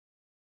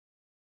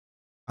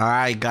All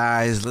right,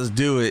 guys, let's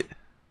do it.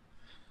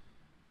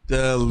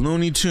 The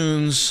Looney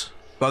Tunes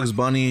Bugs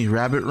Bunny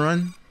Rabbit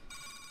Run.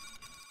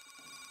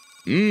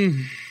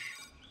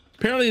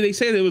 Apparently, they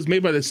say that it was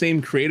made by the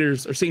same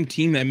creators or same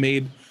team that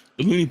made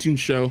the Looney Tunes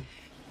show.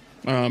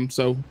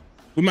 So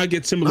we might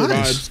get similar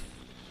vibes.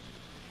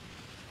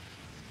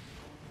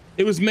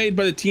 It was made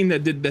by the team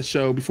that did that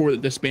show before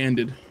it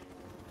disbanded.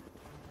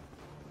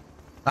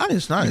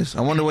 Nice, nice.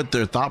 I wonder what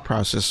their thought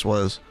process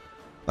was.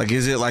 Like,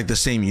 is it like the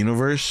same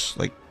universe?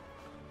 Like,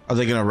 are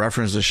they gonna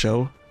reference the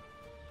show?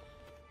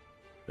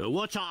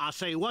 What's I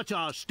say? What's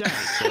our status?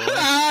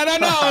 I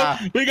don't know.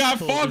 We got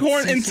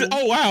Foghorn and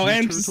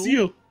and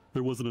Cecile.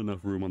 There wasn't enough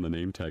room on the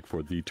name tag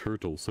for the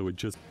turtle, so it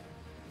just.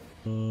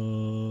 Come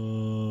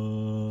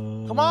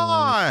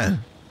on. Is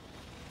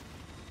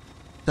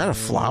that a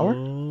flower?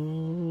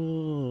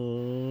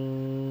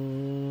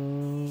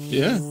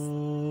 Yeah.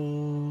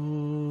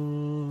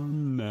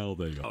 Now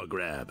they are.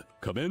 Grab.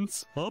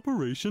 Commence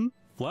operation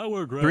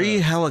flower grab. 3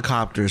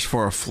 helicopters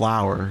for a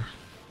flower.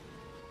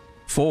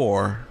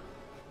 4.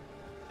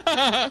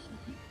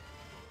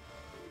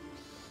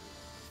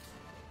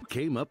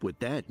 Came up with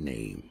that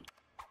name.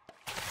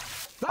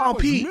 Oh,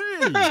 Pete.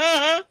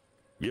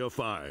 You're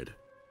fired.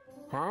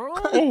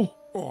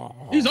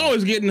 Oh, he's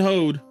always getting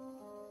hoed.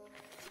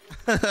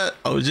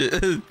 Oh,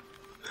 shit.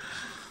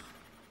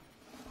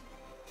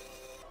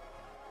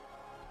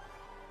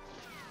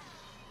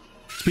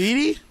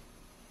 Speedy?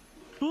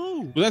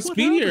 Oh, Was that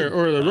Speedy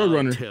or the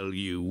Roadrunner? I'll tell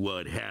you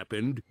what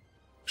happened.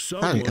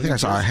 I think I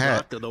saw a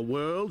hat. Got to the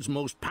world's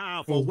most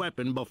powerful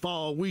weapon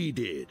before we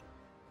did.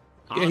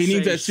 Yeah, he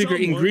needs that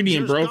secret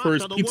ingredient, bro, for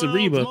his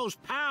pizzeria.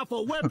 Most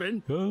powerful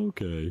weapon.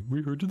 Okay,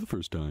 we heard you the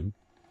first time.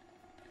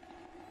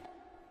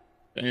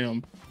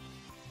 Damn.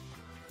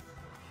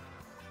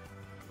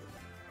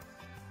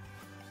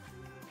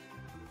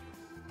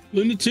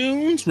 Looney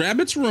Tunes,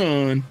 Rabbits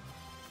Run.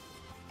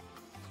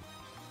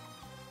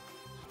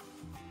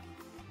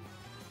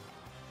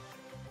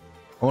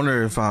 I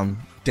wonder if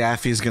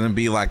Daffy's gonna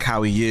be like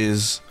how he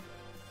is.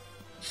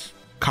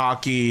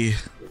 Cocky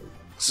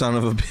son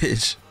of a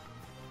bitch.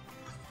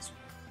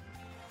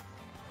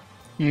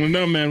 I don't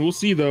know, man. We'll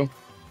see though.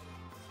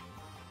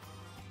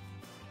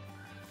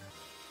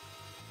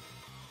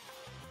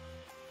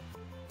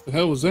 The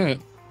hell was that?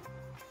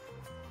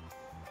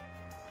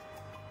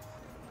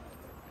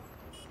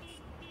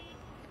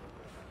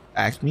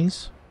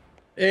 Acme's?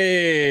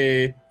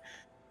 Hey.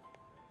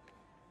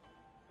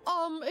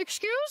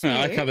 Excuse me.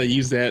 I like how they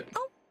use that.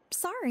 Oh,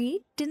 sorry.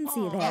 Didn't see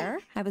you there.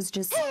 I was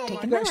just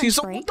taking my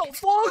lunch break. What the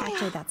fuck?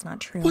 Actually, that's not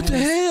true. What the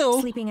hell?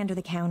 Sleeping under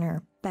the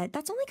counter, but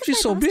that's only because She's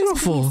so my boss doesn't give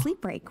me beautiful. a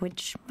sleep break,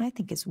 which I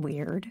think is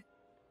weird.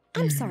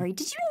 I'm sorry.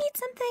 Did you need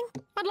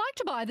something? I'd like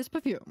to buy this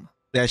perfume.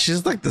 Yeah,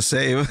 she's like the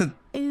same.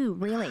 Ooh,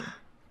 really?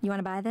 You want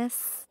to buy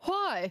this?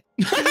 Why?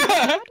 No,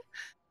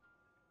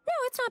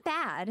 it's not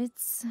bad.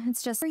 It's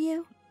just for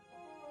you.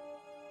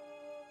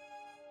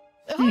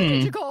 How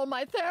did you call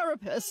my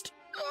therapist?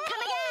 Come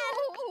again.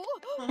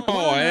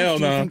 Oh, hell What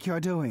do you no. think you're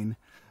doing?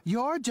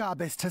 Your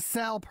job is to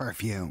sell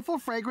perfume. For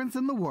fragrance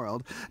in the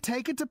world,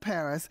 take it to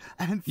Paris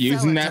and Using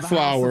sell it that to the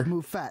flower. House of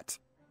Moufette.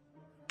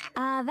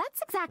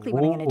 That's exactly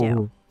what I'm gonna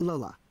do.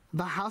 Lola,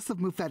 the House of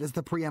Moufette is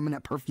the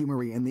preeminent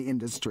perfumery in the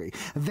industry.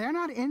 They're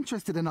not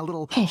interested in a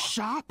little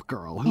shop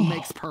girl who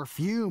makes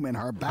perfume in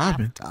her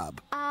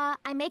bathtub.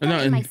 I make Not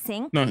it in in- my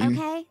sink, not in-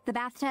 okay? The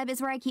bathtub is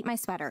where I keep my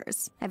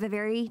sweaters. I have a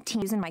very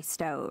use in my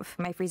stove.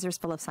 My freezer's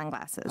full of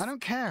sunglasses. I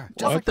don't care.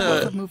 Just What like the the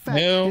House of Moufette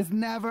hell? is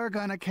never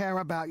gonna care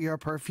about your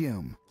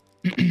perfume.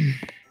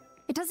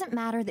 It doesn't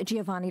matter that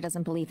Giovanni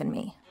doesn't believe in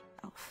me.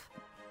 Oh,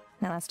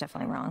 no, that's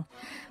definitely wrong.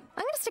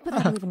 I'm gonna stick with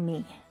I believe in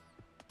me.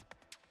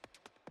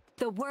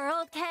 The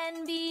world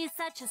can be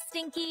such a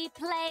stinky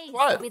place.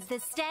 What? With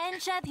the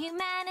stench of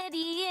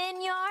humanity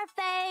in your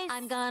face.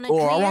 I'm gonna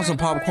Oh, I clear want some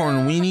the popcorn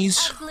and room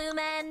weenies. of gloom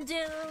and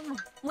doom.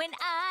 When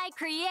I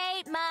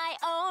create my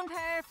own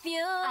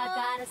perfume, I've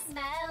got a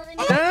smell in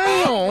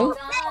Damn.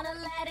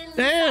 Damn,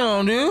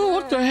 Damn, dude,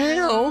 what the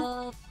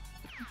hell?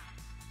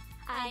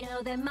 I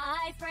know that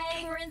my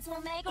fragrance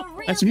will make a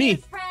real That's me.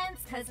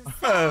 difference, 'cause the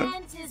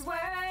scent is worth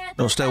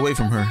No, stay away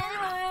from her.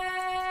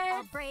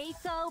 I'll break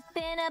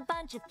open a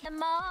bunch of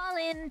them all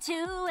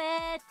into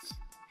it.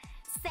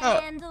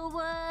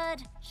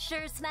 Sandalwood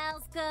sure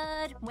smells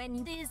good when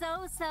it is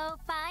oh so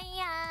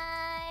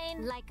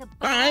fine. Like a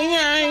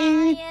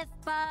butterfly, if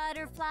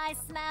butterflies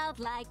smelled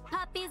like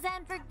puppies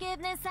and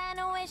forgiveness and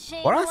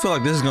wishing. Why do I feel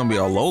like this is gonna be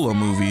a Lola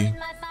movie? In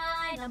my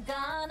mind, I'm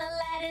gonna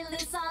let it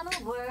loose on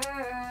the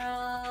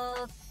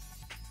world.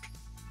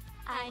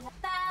 I'm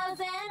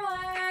 1,000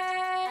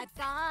 words. I've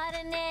got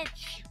an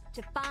itch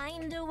to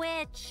find a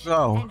witch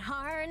and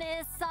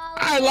harness all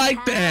I her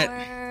like that.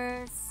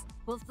 powers.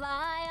 We'll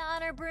fly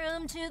on her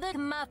broom to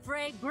my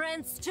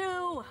fragrance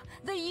to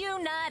the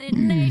United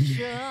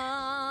Nations.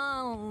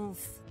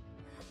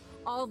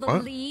 All the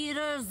What?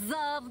 leaders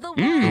of the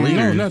No,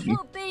 world nothing.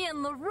 will be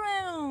in the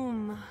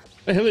room.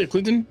 Hey, Hillary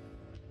Clinton.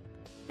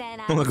 Then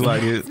I Don't look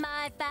like it.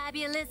 my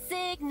fabulous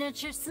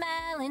signature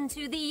smell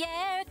into the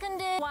air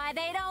condition. Why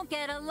they don't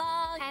get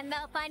along, and and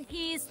they'll find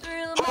peace through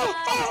my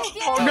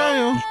Oh,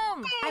 damn.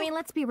 perfume. I mean,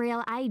 let's be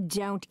real. I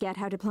don't get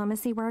how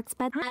diplomacy works,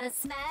 but got a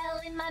smell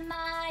in my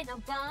mind.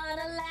 I'm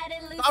gonna let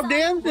it loose. Stop on the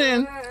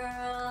dancing.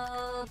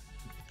 world.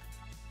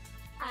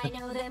 I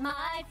know that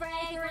my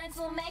fragrance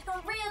will make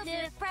a real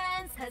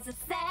difference, 'cause the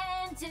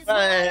scent is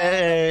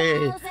Hey.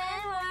 worth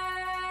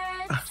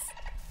 1,000 words.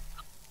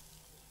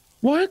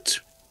 What?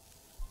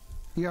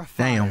 You're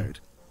Damn. fired.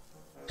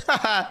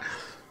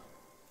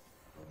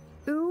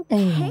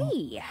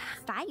 Okay.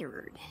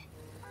 Fired.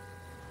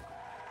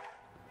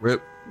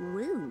 Rip.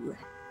 Woo.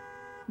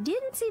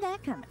 Didn't see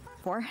that coming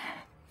before.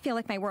 Feel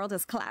like my world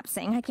is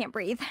collapsing. I can't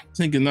breathe.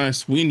 Thinking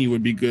nice weenie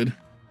would be good.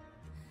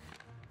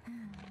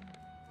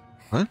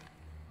 What?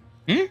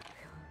 Hmm?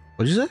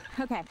 What'd you say?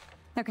 Okay.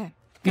 Okay. None.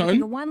 Gotta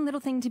think of one little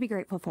thing to be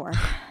grateful for.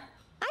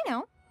 I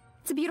know.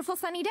 It's a beautiful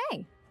sunny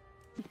day.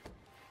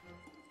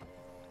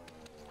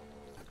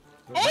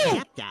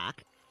 Yep,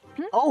 Doc.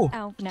 Oh.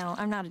 Oh, no,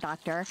 I'm not a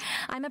doctor.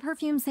 I'm a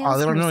perfume Oh, salesperson.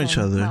 they don't know each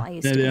other. Well, I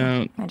used Yeah, to. they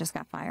don't. I just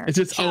got fired. It's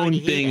its own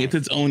thing. It's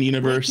its own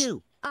universe. Where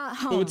to?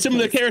 Home, With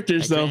similar please.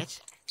 characters, though.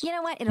 Address? You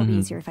know what? It'll be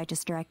easier if I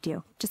just direct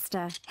you. Just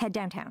head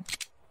downtown.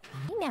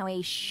 Now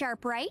a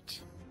sharp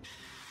right.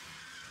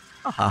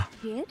 Uh-huh.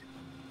 Good.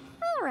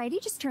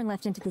 Alrighty, just turn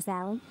left into this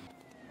alley.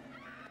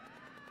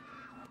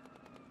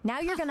 Now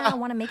you're gonna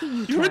want to make a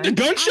U-turn. You heard the Are you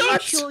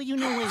gunshots? sure you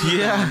know where you're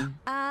Yeah. going?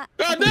 God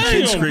The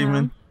kid damn!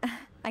 screaming.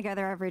 I go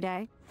there every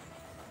day.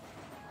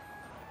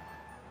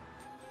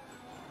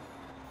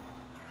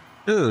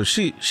 Dude,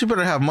 she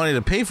better have money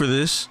to pay for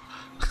this.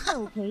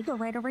 Okay, go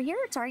right over here.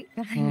 Sorry.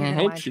 I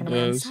hope she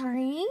does.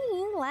 Sorry.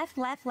 Left,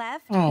 left,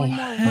 left. Oh, One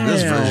more hell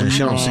This left. version, she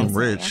no. don't seem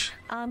Sorry. rich.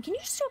 Can you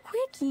just do a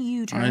quick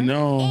U-turn? I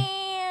know.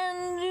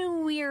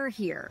 And we're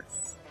here.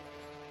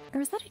 Or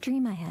was that a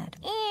dream I had?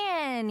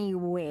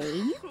 Anyway,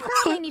 you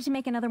probably need to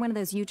make another one of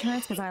those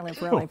U-turns because I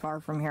live really far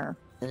from here.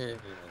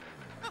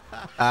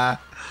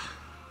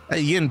 Hey,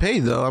 you getting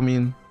paid though. I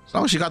mean, as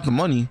long as you got the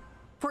money.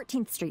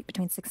 14th Street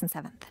between 6th and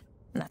 7th.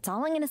 And that's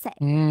all I'm gonna say.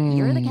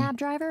 You're the cab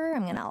driver.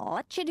 I'm gonna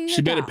let you do your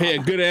She better pay a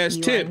job. good-ass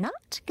You tip. are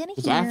not gonna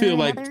 'Cause hear I feel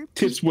like another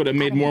tips peep would have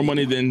made out of more me.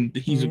 money than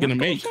he's Not gonna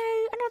make. say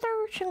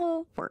another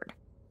single word.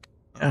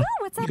 Yeah, Oh,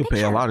 what's you that can pay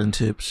a picture? lot in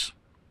tips.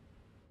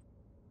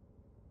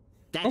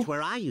 That's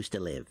where I used to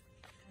live.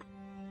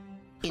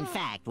 In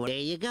fact, there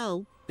you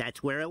go.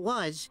 That's where it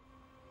was.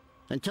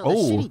 Until the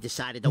Oh. city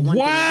decided the one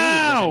thing it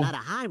Wow. needed was another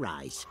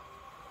high-rise.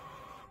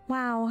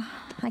 Wow,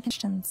 I can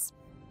questions.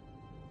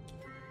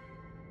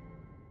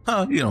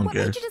 Huh, you don't What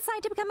care. made you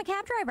decide to become a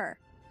cab driver?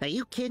 Are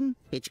you kidding?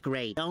 It's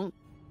great. Don't.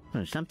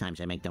 Well,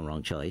 sometimes I make the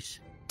wrong choice.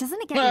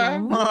 Doesn't it get Ah.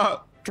 lonely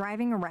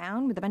driving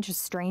around with a bunch of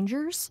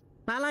strangers?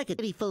 I like a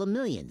city full of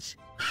millions.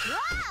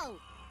 Whoa!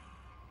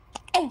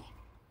 Oh.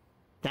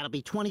 That'll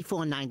be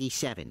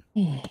 $24.97.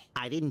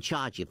 I didn't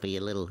charge you for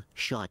your little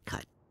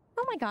shortcut.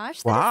 Oh my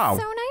gosh, Wow.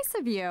 that is so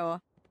nice of you.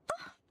 Oh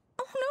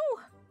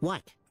no,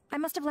 What? I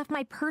must have left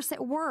my purse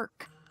at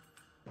work.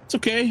 It's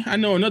okay. I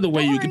know another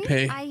way Don't you can worry,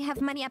 pay. I have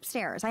money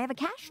upstairs. I have a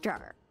cash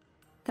jar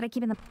that I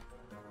keep in the.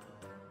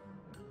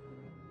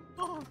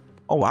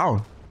 Oh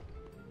wow.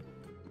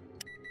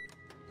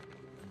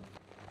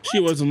 She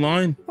was in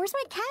line. Where's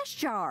my cash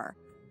jar?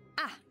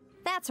 Ah,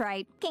 that's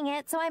right. King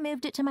it, so I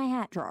moved it to my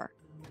hat drawer.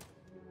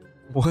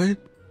 What?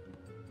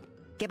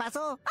 ¿Qué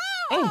pasó?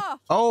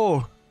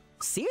 Oh,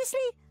 Seriously?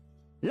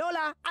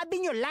 Lola, I've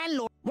been your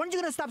landlord. When are you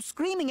gonna stop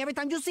screaming every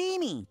time you see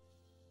me?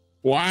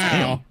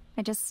 Wow.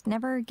 I just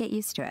never get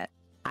used to it.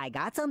 I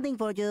got something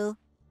for you.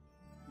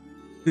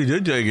 he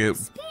did take it.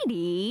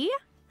 Speedy,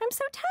 I'm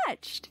so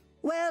touched.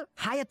 Well,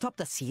 high atop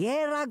the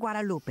Sierra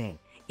Guadalupe.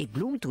 It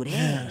bloomed today.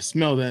 Yeah,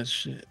 smell that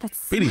shit. That's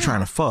Speedy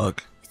trying to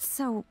fuck. It's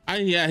so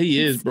Yeah, he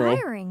is, bro.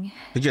 inspiring.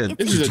 Again,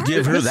 This is a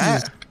give her this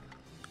that.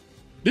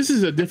 This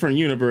is a different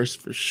universe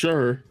for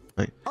sure.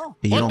 Like, Oh,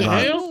 you What don't the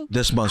got hell?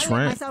 this I much let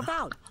rent. myself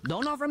out.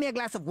 Don't offer me a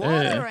glass of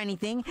water Yeah. or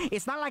anything.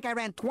 It's not like I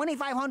ran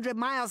 2,500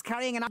 miles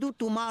carrying an do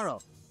tomorrow.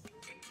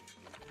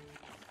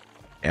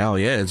 Hell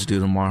yeah, it's due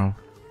tomorrow.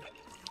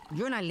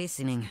 You're not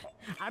listening.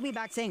 I'll be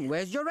back saying,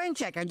 where's your rent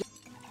check? And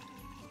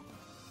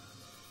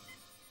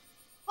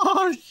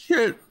Oh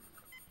shit.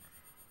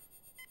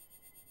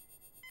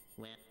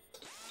 Well,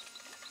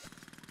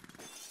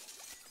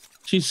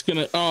 She's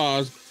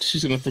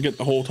gonna forget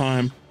the whole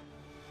time.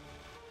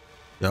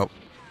 Yep.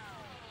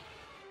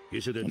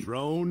 is it a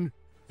drone?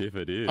 If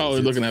it is, Oh, we're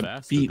it's looking at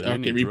faster beat.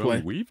 than Okay, any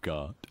drone replay. we've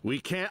got. We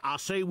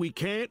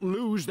can't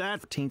lose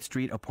that. 15th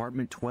Street,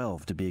 apartment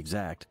 12, to be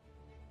exact.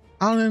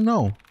 I don't even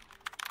know.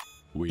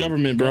 We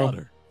Government, bro. got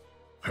her.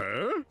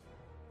 Huh?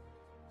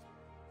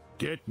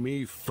 Get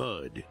me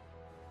FUD.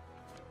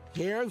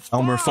 here's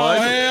Elmer Oh Fudd.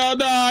 hell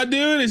no,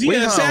 dude! Is he We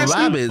an hunt assassin?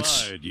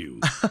 rabbits. Fired you.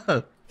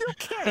 You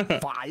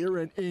can't fire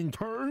an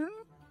intern.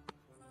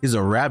 He's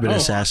a rabbit Oh. Say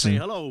assassin.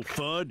 hello,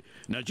 FUD.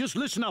 Now just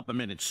listen up a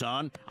minute,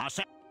 son. I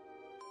say.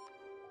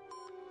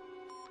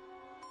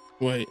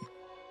 Wait.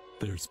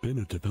 There's been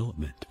a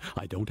development.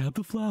 I don't have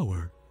the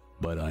flower,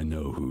 but I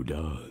know who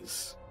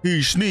does.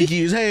 He's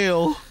sneaky as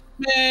hell.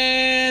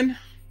 Man.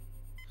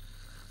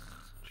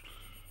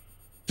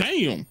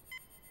 Damn.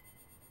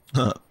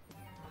 Huh.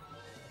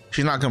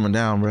 She's not coming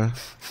down, bro.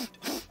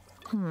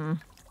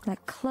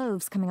 That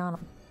clove's coming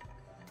on.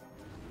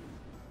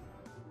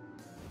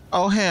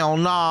 Oh hell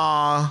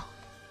nah.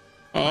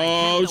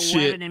 Oh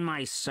shit. In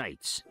my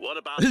sights. What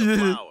about the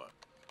flower?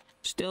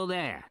 Still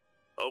there.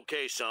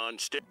 Okay, son.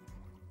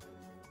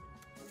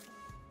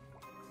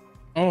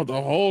 Oh,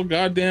 the whole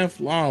goddamn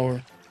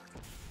flower.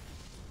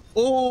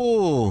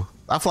 Oh,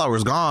 that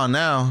flower's gone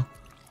now.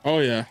 Oh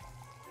yeah.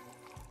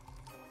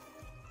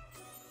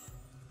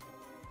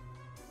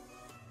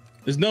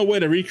 There's no way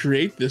to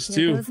recreate this Here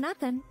too. goes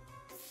nothing.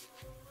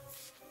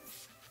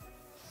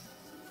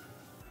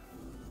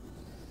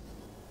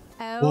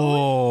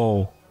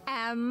 Whoa.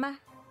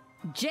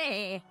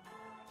 J.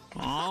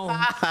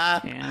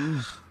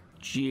 OMG.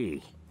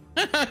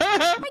 I did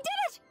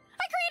it!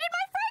 I created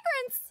my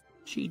fragrance!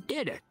 She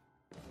did it.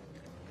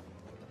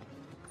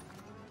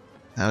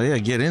 Hell yeah,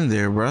 get in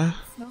there, bruh.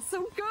 Smells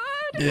so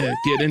good. Yeah,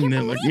 get in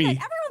there like me.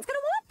 Everyone's gonna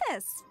want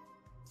this.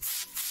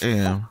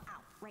 Damn. Ow,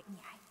 right in the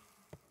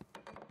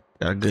eye.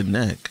 Got a good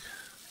neck.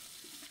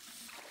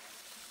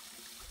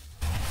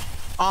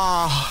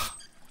 Ah.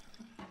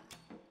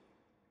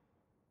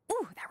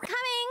 Ooh, that coming.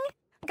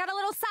 Got a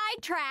little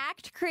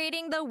sidetracked,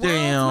 creating the world's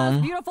Damn.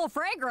 most beautiful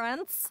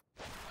fragrance.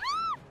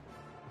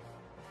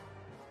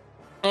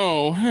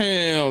 Oh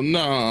hell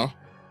no.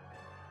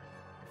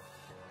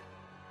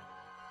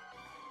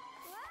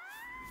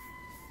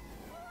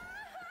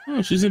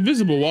 Oh, she's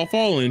invisible while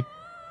falling.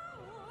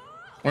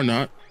 Or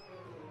not.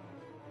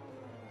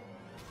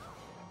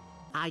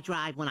 I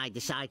drive when I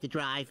decide to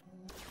drive.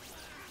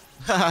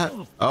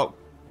 Oh.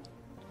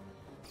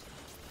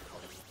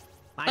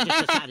 I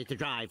just decided to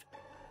drive.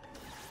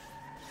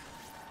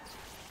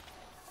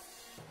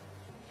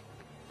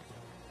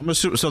 I'm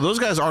assuming, so those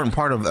guys aren't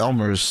part of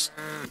Elmer's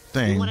You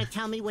thing. want to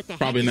tell me what the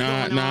Probably heck is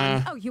not. going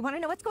on? Nah. Oh, you want to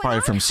know what's going Probably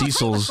on? from I'll tell you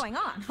Cecil's. what's going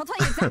on. I'll tell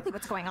you exactly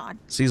what's going on.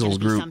 Cecil's Gonna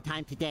be group.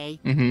 sometime today.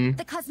 Mm-hmm.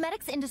 The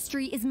cosmetics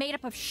industry is made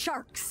up of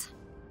sharks.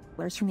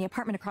 Where's from the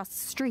apartment across the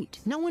street.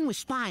 No one was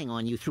spying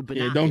on you through Yeah,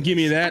 binoculars. don't give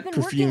me I've that been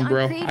perfume, working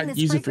bro. on creating I'd this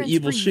use it for fragrance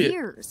evil shit.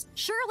 years.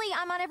 Surely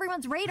I'm on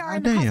everyone's radar Ah,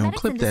 in the damn, cosmetics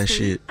clip that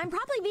industry. shit. I'm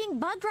probably being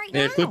bugged right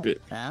Yeah, now. clip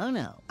it. Oh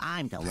no,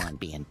 I'm the one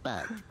being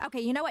bugged.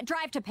 Okay, you know what?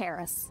 Drive to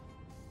Paris.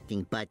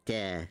 But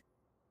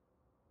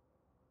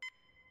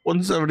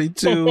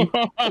 172.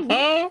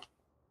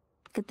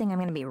 Good thing I'm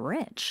gonna be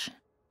rich.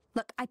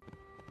 Look,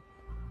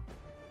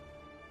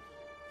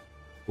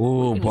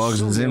 Ooh, Really Bugs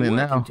soon is in they're it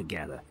working now.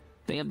 Together.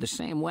 They have the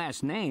same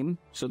last name,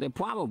 so they're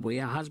probably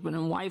a husband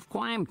and wife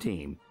crime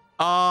team.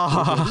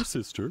 Ah.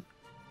 Sister.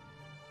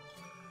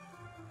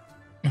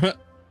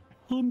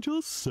 I'm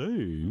just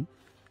saying.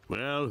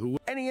 Well,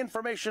 Any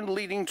information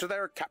leading to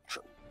their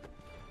capture.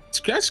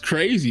 That's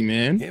crazy,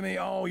 man. Give me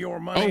all your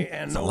money Oh,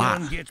 and a no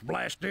lot. one gets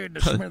blasted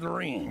to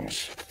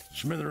smithereens.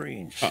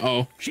 Smithereens.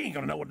 Uh-oh. She ain't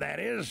gonna know what that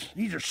is.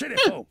 These are city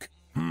folk.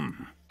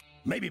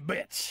 Maybe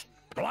bits.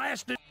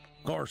 Blasted.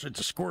 Of course, it's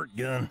a squirt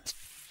gun.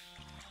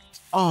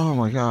 Oh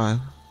my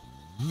god.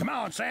 Come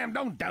on, Sam,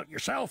 don't doubt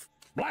yourself.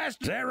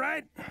 Blast, is that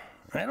right?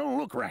 That don't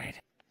look right.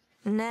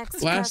 next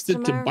Blasted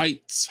to customer.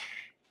 bites.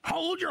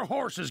 Hold your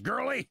horses,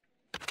 girlie.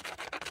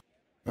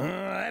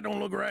 That don't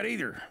look right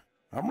either.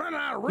 I'm running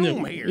out of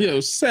room here.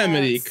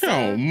 Yosemite,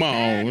 come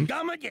on.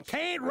 Gummit, you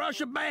can't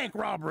rush a bank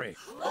robbery.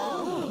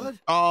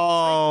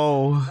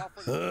 Oh.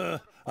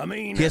 I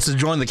mean, He has to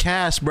join the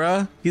cast,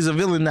 bruh. He's a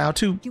villain now,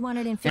 too. Do you want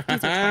it in 50s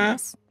or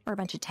 20s? Or a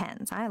bunch of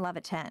 10s? I love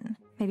a 10.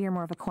 Maybe you're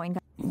more of a coin guy.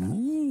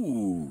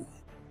 ooh.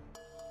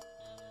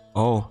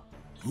 Oh.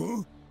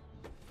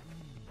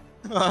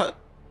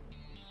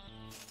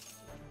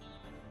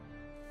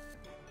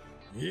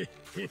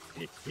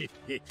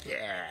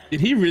 Did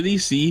he really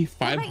see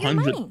What about your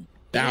money?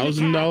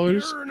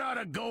 $500,000? You're not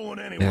a going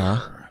anywhere.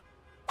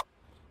 Yeah.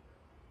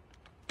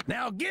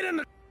 Now get in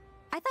the.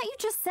 I thought you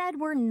just said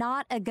we're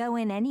not a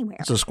going anywhere.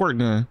 It's a squirt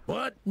gun.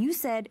 What? You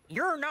said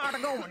you're not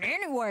a going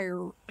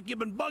anywhere. You've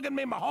been bugging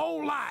me my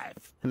whole life.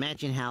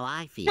 imagine how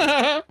I feel.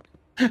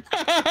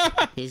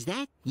 Is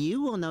that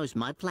you on those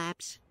mud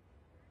flaps?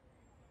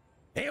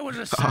 It was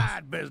a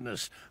side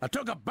business. I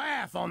took a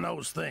bath on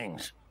those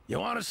things. You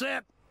want a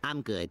set?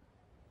 I'm good.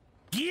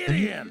 Get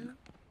in.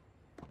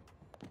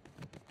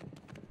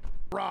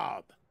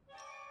 Rob.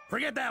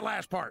 Forget that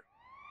last part.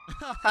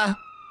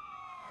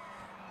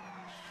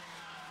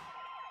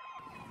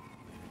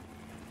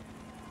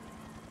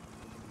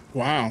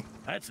 Wow.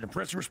 That's an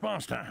impressive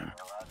response time.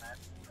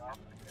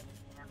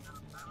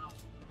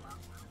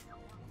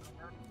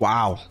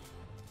 Wow.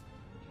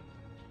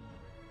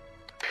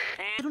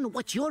 I don't know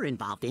what you're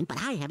involved in,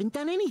 but I haven't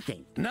done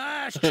anything.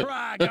 Nice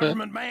try,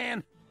 government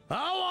man.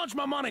 I want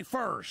my money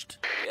first.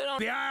 You know,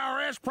 the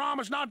IRS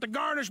promised not to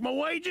garnish my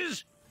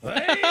wages.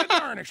 They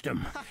garnished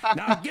them.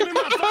 Now give me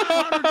my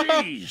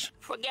 500 G's.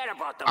 Forget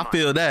about the I money.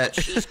 feel that.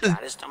 What she's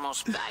got is the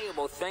most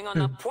valuable thing on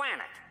the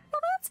planet.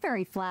 Well, that's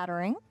very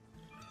flattering.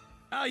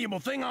 Valuable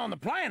thing on the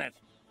planet.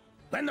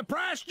 Then the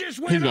price just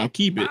went He's gonna up.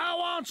 keep it. I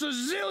wants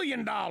 $1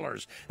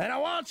 zillion, and I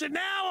wants it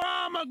now or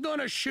I'm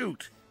gonna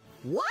shoot.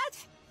 What?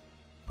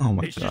 Oh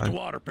my It's just a god.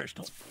 water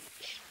pistol.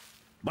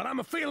 but I'm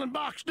a feeling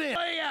boxed in.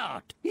 Way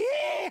out.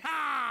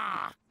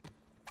 Yeehaw!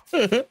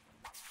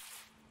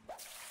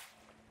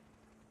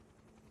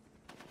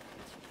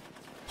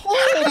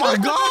 Oh my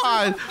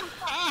god!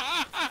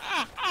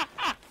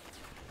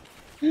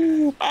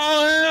 Oh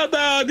hell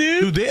no,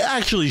 dude! Dude, they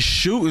actually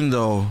shooting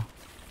though.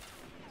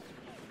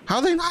 How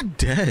are they not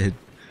dead?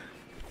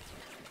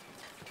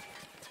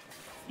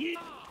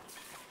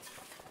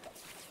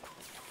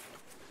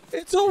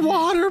 It's a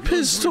water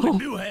pistol. We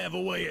do have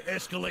a way of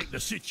escalating the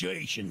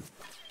situation.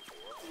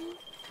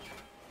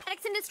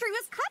 Sex industry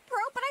was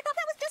cutthroat, but I thought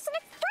that was just an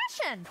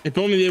expression. If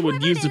only they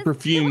would use the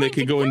perfume that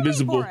could go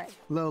invisible.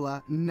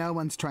 Lola, no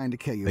one's trying to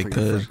kill you for your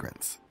Because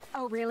fragrance.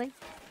 Oh, really?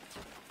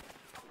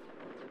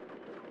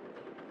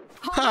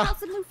 Call the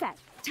House of Moufette.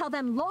 Tell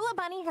them Lola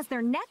Bunny has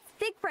their next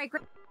big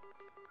fragrance.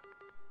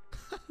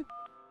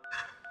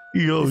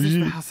 Yo, Is this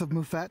the House of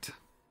Moufette?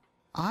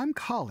 I'm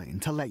calling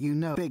to let you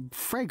know big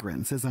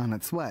fragrance is on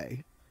its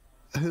way.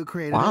 Who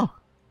created it?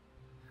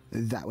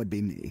 That would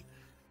be me,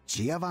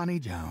 Giovanni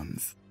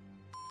Jones.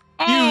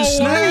 Oh,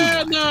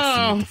 I no!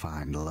 just need to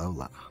find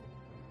Lola.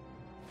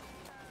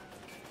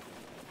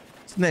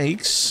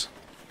 Snakes.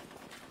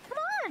 Come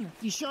on!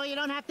 You sure you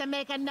don't have to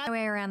make another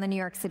way around the New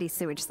York City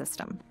sewage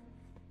system?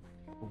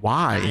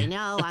 Why? I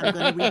know I'm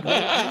going to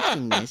regret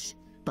asking this,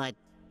 but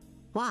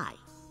why?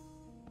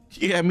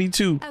 Yeah, me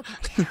too.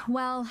 Okay.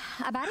 Well,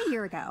 about a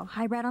year ago,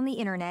 I read on the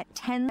internet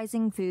 10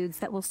 rising foods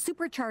that will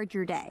supercharge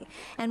your day,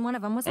 and one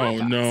of them was hot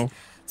dogs. No.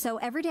 So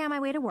every day on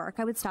my way to work,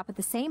 I would stop at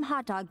the same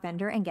hot dog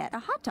vendor and get a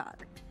hot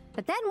dog.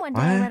 But then one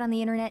day I read on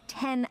the internet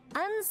 10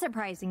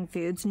 unsurprising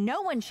foods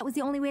no one was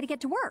the only way to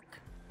get to work.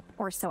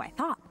 Or so I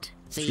thought.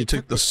 So you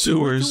took the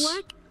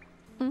sewers.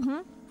 Mm-hmm.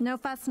 No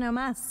fuss, no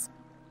muss.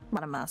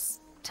 What a muss.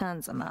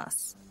 Tons of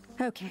muss.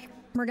 Okay,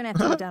 we're gonna have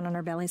to get down on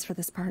our bellies for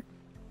this part.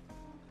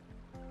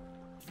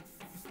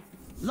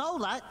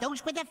 Lola,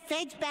 those were the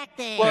feds back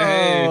there.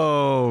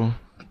 Whoa.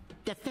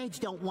 The feds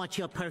don't want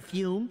your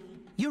perfume.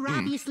 You're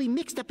obviously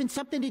mixed up in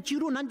something that you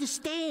don't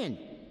understand.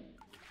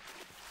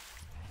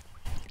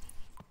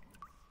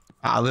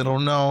 They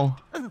don't know.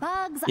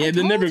 Bugs, Yeah,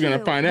 they're never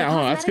gonna find out,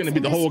 huh? That's gonna be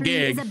the whole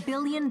gag. It's a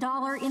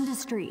billion-dollar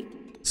industry.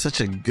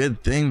 Such a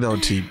good thing though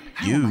to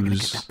How am I gonna get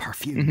use. that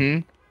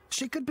perfume?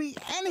 She could be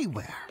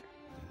anywhere.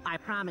 I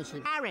promise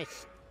you.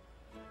 Paris.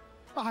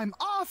 I'm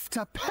off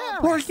to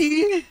Paris.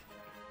 Porky.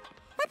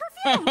 My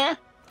perfume!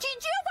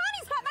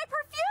 Giovanni's got my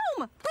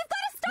perfume! We've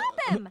got to stop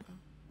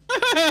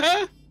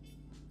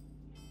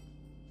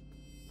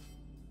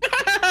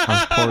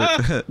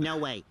him! No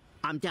way.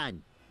 I'm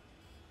done.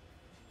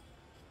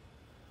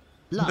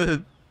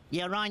 Look,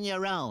 you're on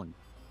your own.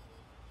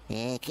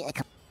 He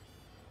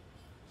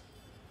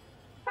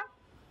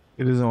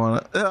doesn't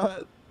want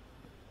to.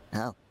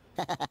 Oh.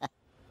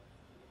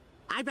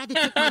 I'd rather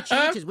take my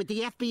chances with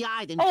the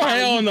FBI than Oh,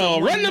 hell no.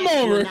 Run them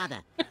over.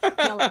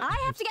 Well,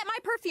 I have to get my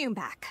perfume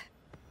back.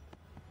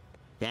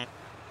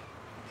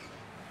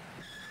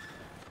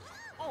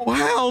 Oh,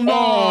 hell no.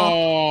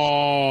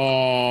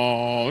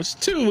 Oh, it's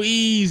too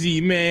easy,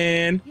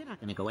 man. You're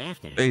not gonna go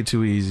after her. Way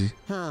too easy.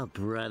 Oh,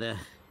 brother.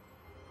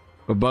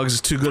 But Bugs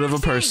is too good of a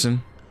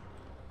person.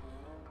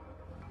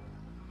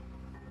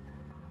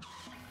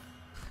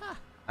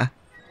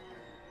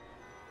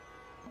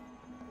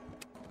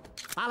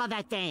 Follow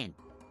that van.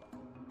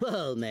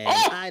 Whoa, man.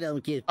 I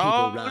don't give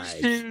people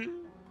rides.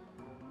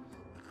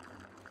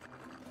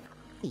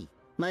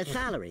 My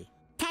salary.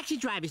 Taxi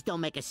drivers don't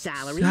make a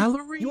salary.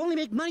 Salary? You only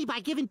make money by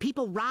giving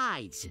people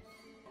rides.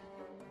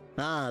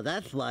 Ah,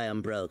 that's why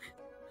I'm broke.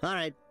 All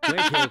right, where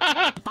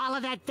to? Follow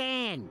that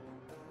van.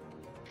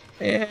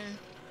 Yeah.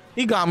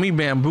 He got me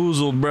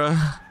bamboozled, bruh.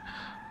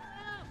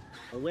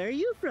 Where are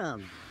you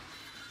from?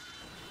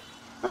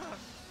 Where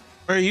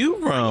are you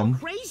from?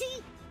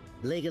 Crazy?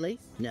 Legally,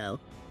 no.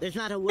 There's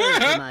not a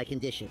word for my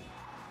condition.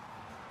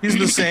 He's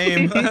the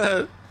same.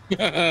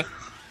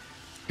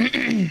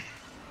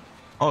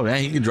 Oh,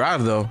 man, he can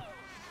drive, though.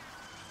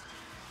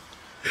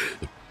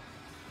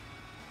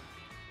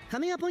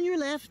 Coming up on your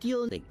left,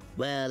 you'll think,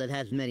 well, it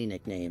has many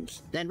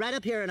nicknames. Then right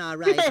up here on our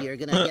right, you're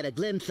gonna get a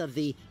glimpse of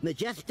the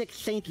majestic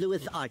St.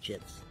 Louis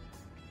Arches.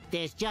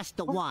 There's just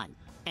the one,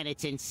 and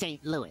it's in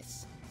St.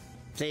 Louis.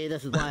 See,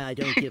 this is why I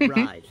don't give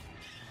rides.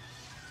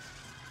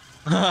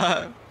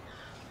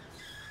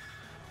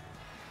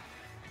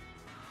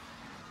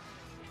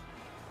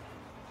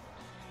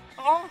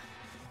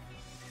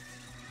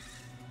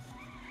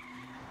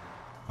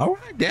 All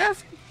right,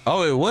 Daffy.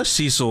 Oh, it was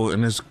Cecil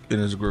in his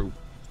group.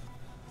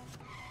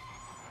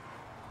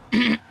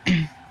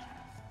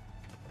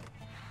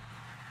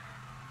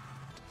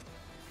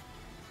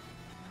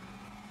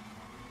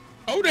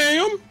 Oh,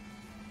 damn.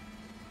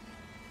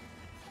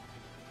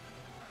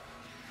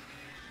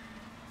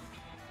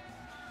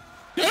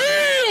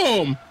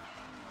 Damn.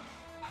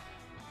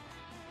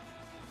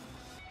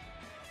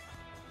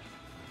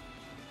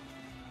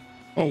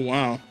 Oh,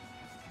 wow.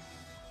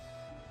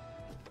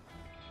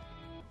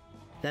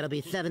 That'll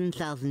be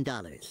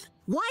 $7,000.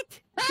 What?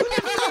 Who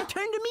the hell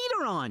turned the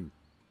meter on?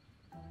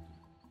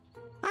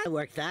 I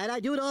work that. I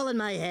do it all in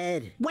my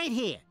head. Wait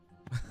here.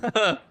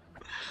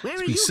 Where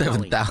Must are be you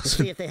 7,000. going? To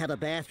see if they have a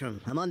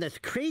bathroom. I'm on this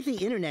crazy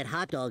internet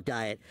hot dog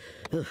diet.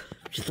 Ugh,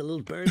 just a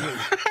little birdie.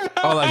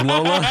 Oh, like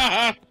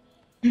Lola?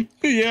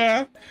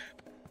 Yeah.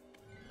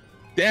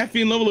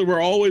 Daffy and Lola were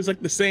always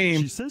like the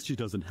same. She says she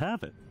doesn't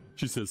have it.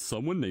 She says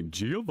someone named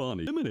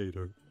Giovanni eliminated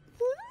her.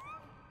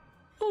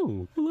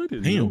 Oh, well, I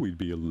didn't know we'd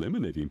be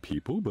eliminating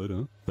people, but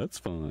that's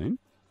fine.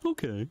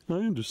 Okay, I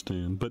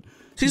understand, but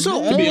she's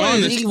so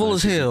always evil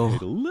as hell.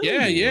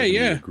 Yeah.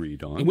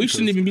 And we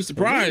shouldn't even be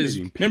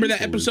surprised. Remember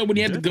that episode when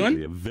he had the gun?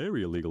 A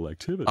very illegal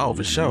activity. Oh,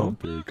 for sure.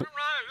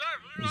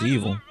 He's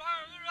evil.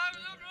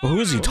 But who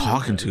is he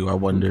talking to, I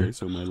wonder? Okay,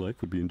 so my life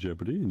would be in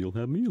jeopardy and you'll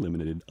have me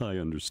eliminated. I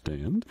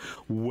understand.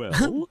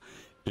 Well,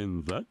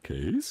 in that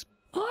case,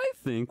 I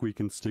think we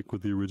can stick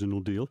with the original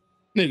deal.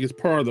 Nigga's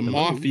part of the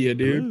mafia,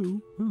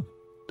 dude. Oh,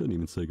 don't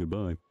even say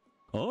goodbye.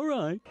 All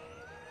right.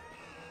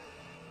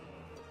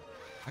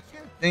 I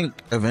can't think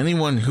of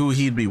anyone who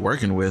he'd be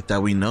working with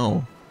that we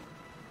know.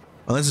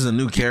 Unless it's a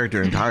new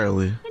character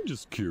entirely. I'm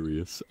just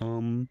curious.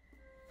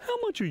 How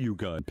much are you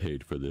guys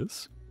paid for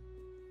this?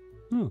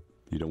 Oh,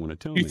 you don't want to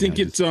tell me. You think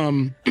it's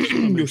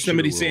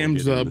Yosemite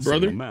Sam's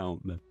brother?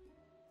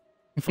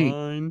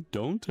 Fine,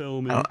 don't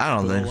tell me. I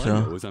don't think so. All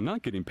I know is I'm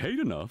not getting paid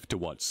enough to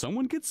watch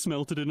someone get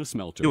smelted in a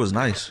smelter. It was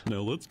nice.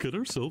 Now let's get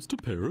ourselves to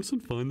Paris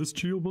and find this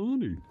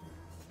Giovanni.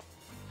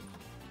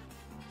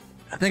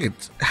 I think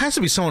it has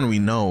to be someone we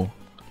know.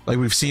 Like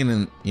we've seen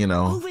in, you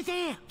know. Over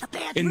there,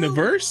 in the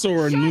verse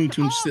or in Looney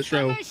Tunes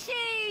show? I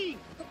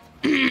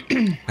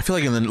feel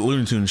like in the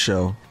Looney Tunes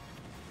show.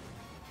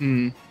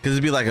 Because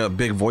it'd be like a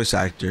big voice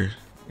actor.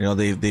 You know,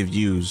 they've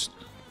used.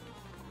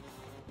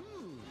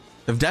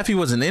 If Daffy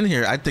wasn't in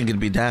here, I think it'd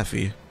be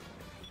Daffy.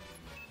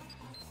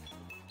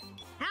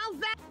 How's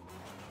that?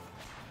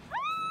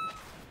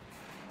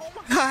 Oh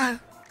my god!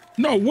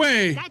 No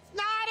way! That's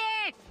not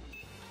it!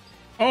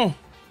 Oh.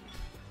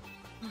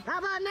 How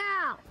about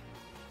now?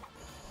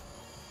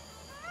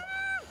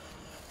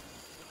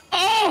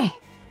 Oh!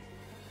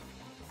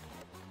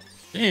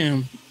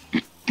 Damn.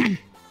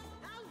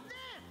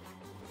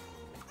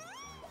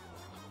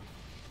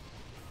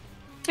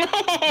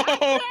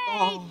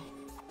 Oh.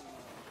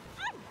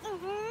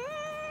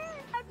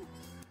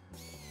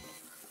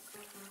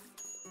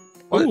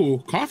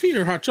 Ooh, coffee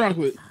or hot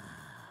chocolate?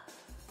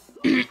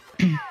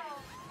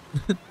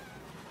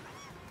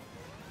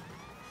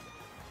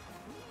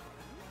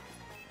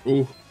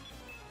 Ooh.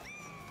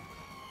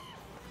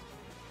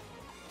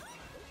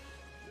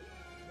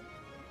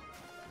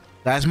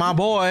 That's my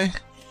boy.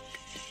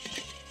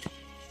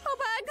 Oh,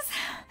 Bugs.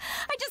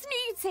 I just knew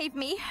you'd save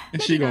me.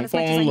 And she Maybe not gonna as much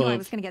fall as I in knew I love.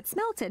 was going to get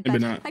smelted, Maybe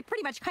but not. I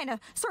pretty much kind of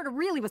sort of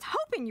really was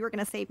hoping you were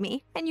going to save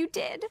me, and you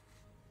did.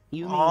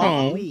 You mean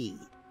Oh. we,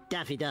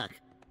 Daffy Duck.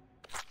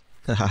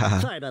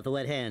 Sorry about the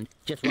wet hand.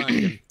 Just washed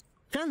him.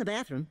 Found the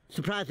bathroom.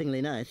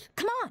 Surprisingly nice.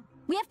 Come on.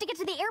 We have to get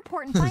to the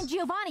airport and find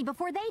Giovanni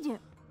before they do.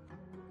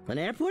 An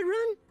airport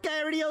run?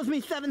 Guy already owes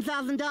me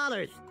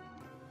 $7,000.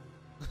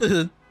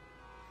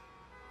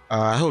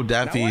 I hope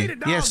Daffy. Now, wait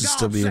a He has to doggone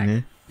still be in second.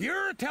 here.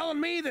 You're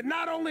telling me that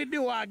not only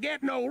do I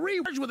get no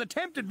reward with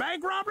attempted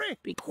bank robbery?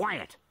 Be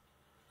quiet.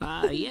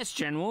 Yes,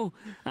 General.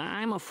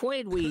 I'm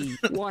afraid we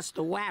lost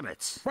the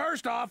wabbits.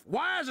 First off,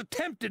 why is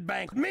attempted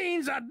bank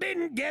means I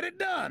didn't get it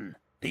done?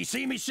 Do you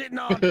see me sitting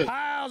on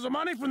piles of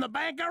money from the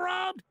bank I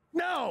robbed?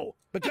 No,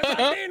 because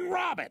I didn't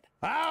rob it.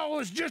 I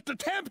was just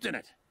attempting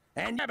it.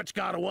 And rabbits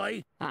got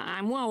away.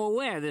 I'm well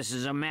aware this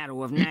is a matter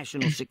of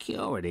national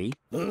security.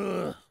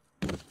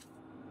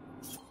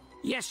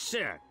 Yes,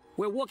 sir.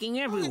 We're looking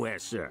everywhere,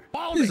 sir.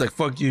 He's like,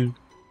 fuck you.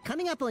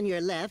 Coming up on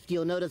your left,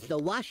 you'll notice the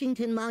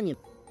Washington Monument.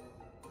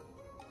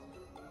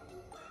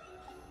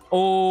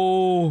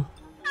 Oh.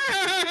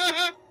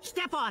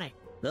 Step on it.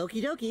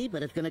 Okie dokie,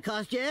 but it's gonna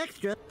cost you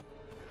extra.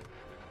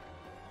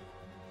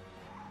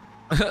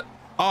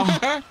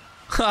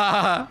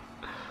 Oh.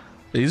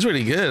 He's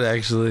pretty good,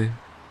 actually.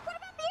 What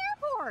about the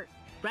airport?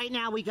 Right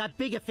now, we got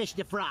bigger fish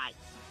to fry.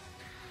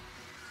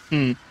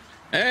 Hey, What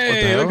the look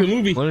at the hell?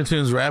 movie. Looney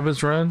Tunes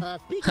Rabbits Run?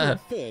 Speaking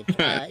of fish,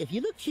 if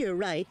you look to your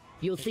right,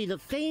 you'll see the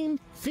famed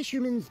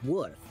Fisherman's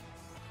Wharf.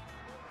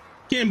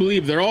 Can't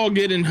believe they're all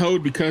getting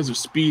hoed because of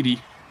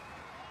Speedy.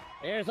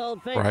 There's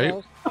old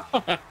Right?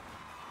 faithful.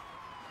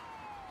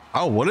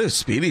 Oh, what if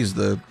Speedy's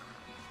the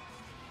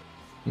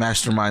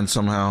mastermind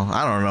somehow?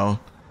 I don't know.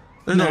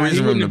 There's no Nah, reason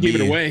he for him to wouldn't give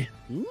be. it away.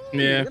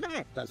 Yeah. Look at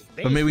that, the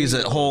space But maybe it's a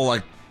needle. whole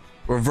like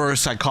reverse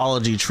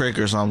psychology trick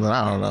or something.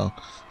 I don't know.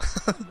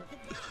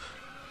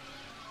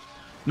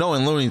 No,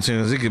 in Looney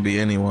Tunes, it could be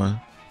anyone.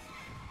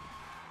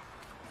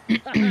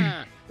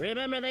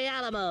 Remember the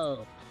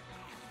Alamo.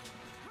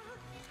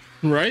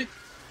 Right?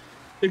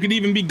 It could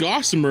even be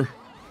Gossamer.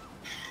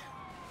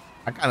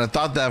 I kind of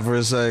thought that for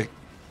a sec.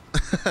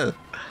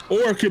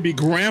 Or it could be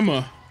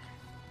Grandma.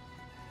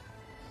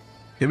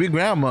 Could be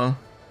Grandma.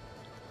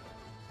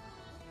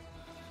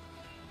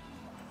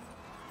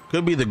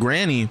 Could be the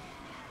granny.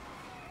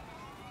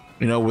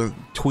 You know, with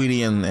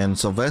Tweety and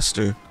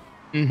Sylvester.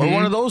 Or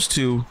one of those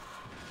two.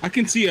 I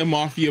can see a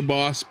mafia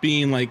boss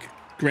being like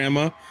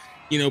Grandma,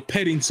 you know,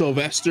 petting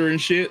Sylvester and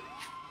shit.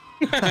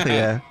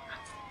 Yeah.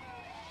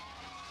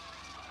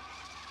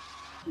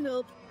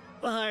 Nope.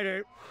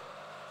 Harder.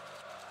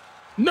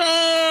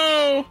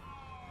 No.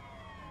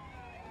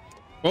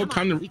 Well,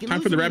 time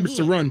for the rabbits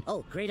to run.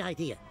 Oh, great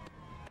idea.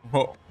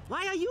 Oh.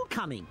 Why are you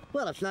coming?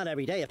 Well, it's not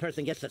every day a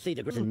person gets to see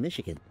the in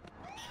Michigan.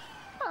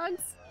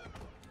 Hugs.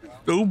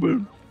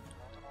 Stupid.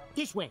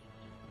 This way.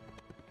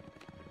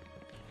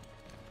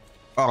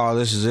 Oh,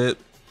 this is it.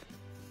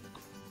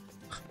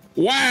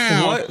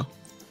 Wow. What?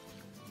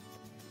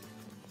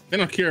 They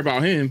don't care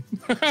about him.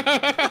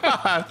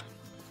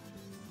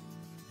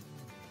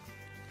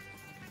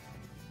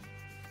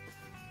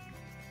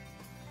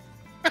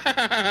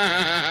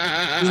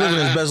 He's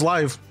living his best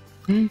life.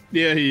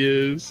 Yeah, he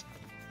is.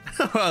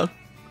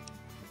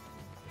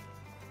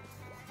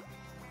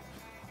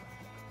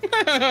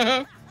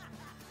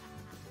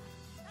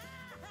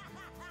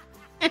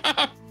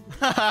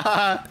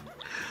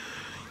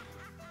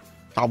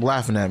 Stop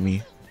laughing at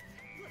me.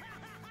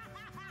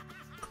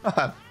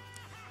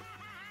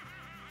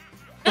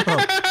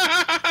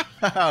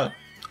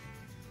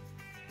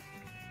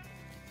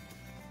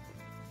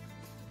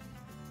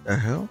 The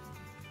hell?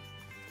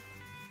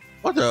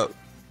 What the?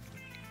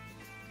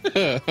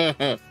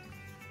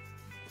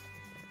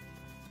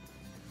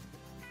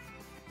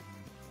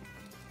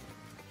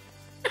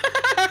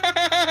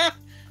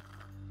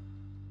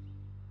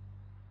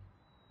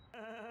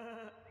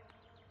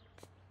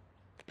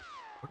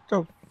 What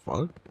the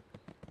fuck?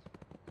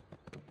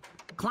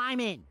 Climb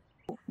in.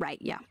 Right,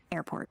 yeah,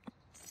 airport.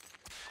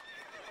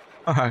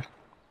 Okay.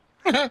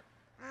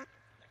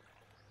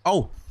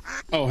 Oh.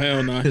 Oh,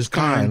 hell no. His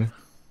kind.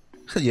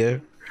 Yeah.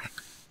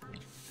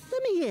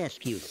 Let me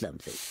ask you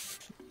something.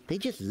 They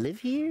just live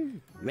here,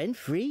 rent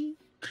free?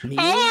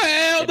 Oh,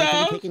 hell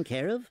no. Taken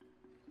care of?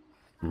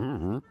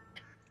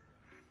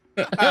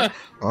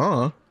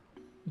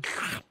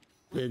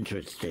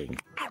 Interesting.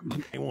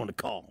 They want to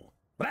call.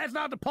 But that's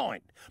not the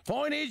point.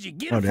 Point is you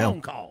get Oh, a damn.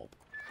 phone call.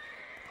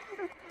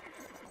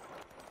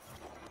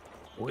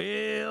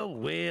 Well,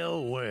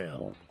 well,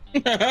 well.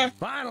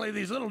 Finally,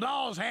 these little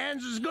doll's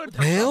hands is good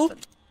for Hell?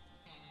 something.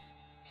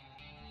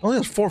 Only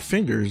has 4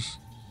 fingers.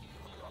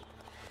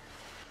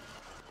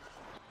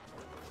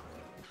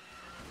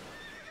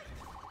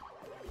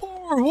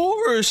 Poor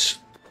horse.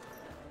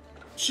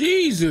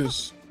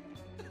 Jesus.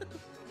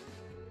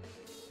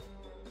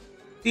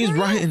 He's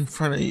right in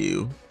front of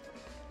you.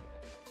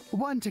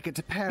 1 ticket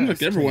to Paris.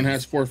 Look, everyone please.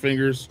 has 4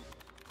 fingers.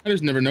 I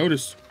just never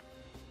noticed.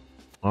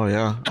 Oh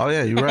yeah. Oh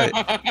yeah, you're right.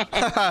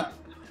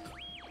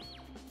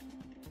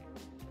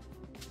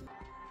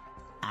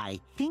 I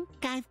think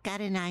I've got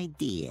an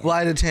idea.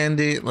 Flight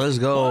attendant, let's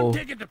go. 1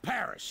 ticket to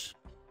Paris.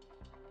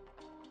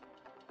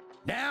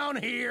 Down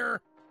here.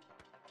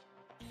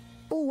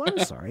 Oh, I'm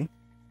sorry.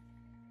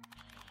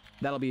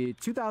 That'll be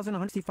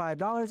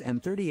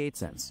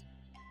 $2,165.38.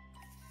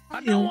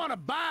 I don't want to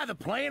buy the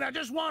plane. I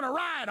just want to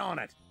ride on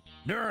it.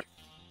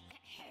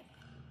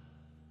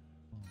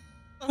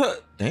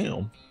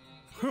 Damn.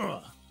 Huh.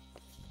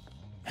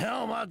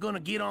 How am I going to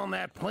get on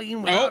that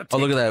plane without a Oh,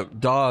 look at ticket? that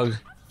dog.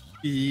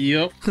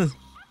 Yep.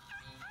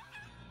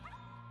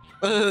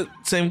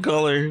 Same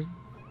color.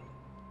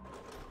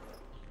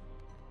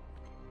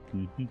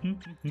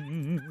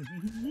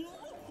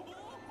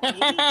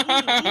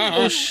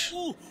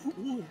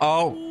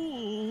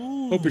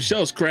 Oh. Hope your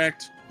shell's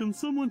cracked. Can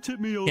someone tip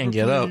me over, Can't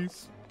get up.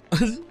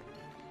 please?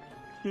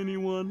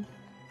 Anyone?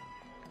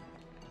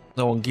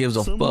 No one gives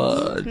a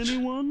Someone? fudge.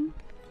 Anyone?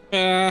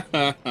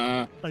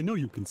 I know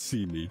you can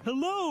see me.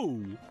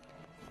 Hello!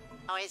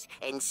 Hours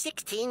and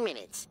 16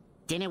 minutes.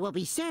 Dinner will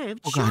be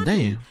served Oh, God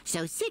shortly. damn.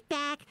 So sit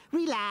back,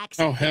 relax,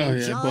 Oh, hell and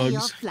yeah, enjoy your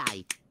Bugs.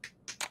 flight.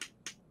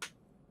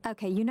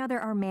 Okay, you know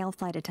there are male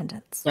flight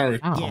attendants. Sorry.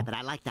 Yeah, but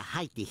I like the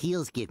height the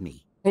heels give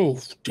me. Oh,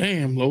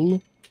 damn,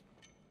 Lola.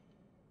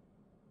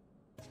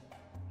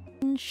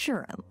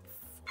 Insurance.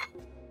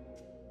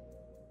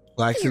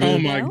 Laxative. Oh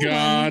my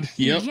God.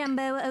 Yep.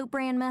 Jumbo oat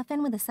bran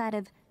muffin with a side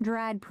of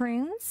dried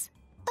prunes.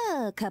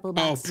 A couple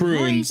boxes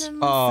prunes. of raisins,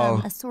 Oh.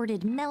 some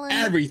assorted melons,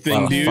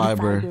 Everything, dude.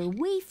 fiber Fiber.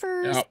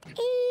 wafers, Yep.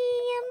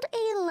 and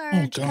a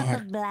large cup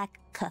God. of black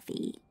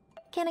coffee.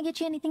 Can I get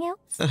you anything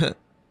else?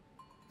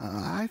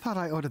 I thought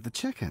I ordered the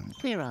chicken.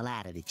 We're all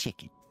out of the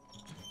chicken.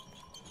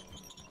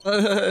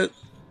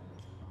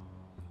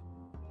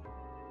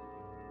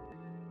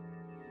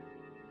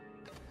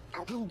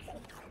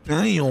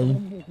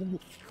 Damn.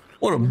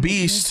 What a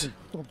beast.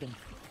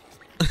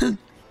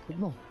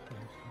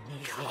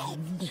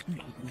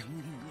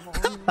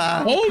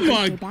 Oh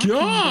my Go back and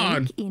God.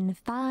 drink in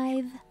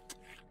 5,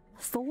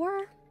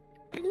 4.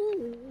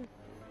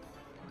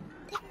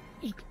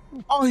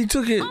 Oh, he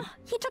took it. Oh,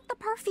 he took the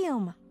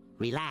perfume.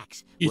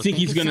 Relax. You We'll think think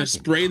he's of gonna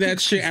something. spray that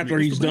shit after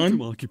he's Is the bathroom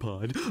done?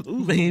 occupied? Oh, the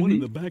one Maybe. in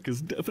the back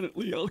is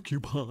definitely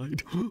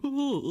occupied.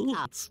 Ew.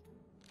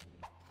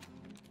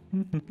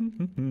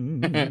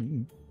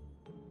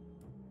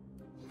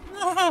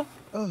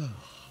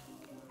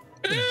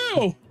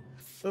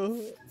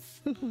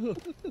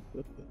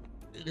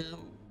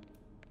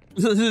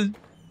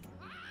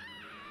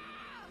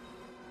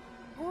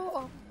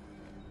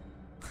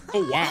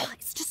 Oh wow.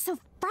 It's just so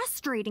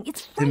frustrating.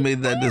 It's They right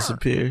made that there.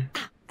 disappear.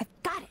 I've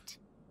got it.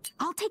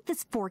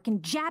 this fork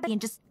and jab it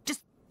and just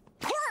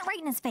pour it right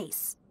in his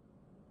face.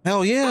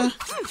 Hell yeah. What,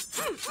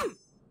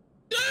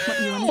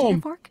 you want to take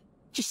a fork?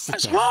 Just sit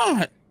That's down.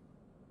 hot.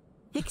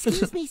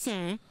 Excuse me,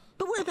 sir,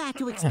 but we're about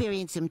to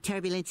experience some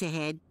turbulence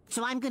ahead,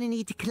 so I'm gonna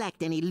need to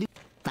collect any loot.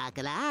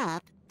 Buckle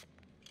up.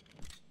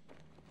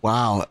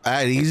 Wow,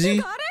 that easy?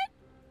 You got it?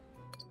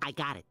 I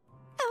got it.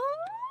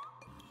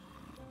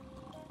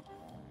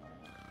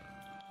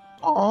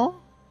 Oh.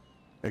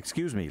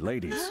 Excuse me,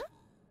 ladies.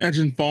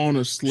 Imagine falling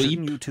asleep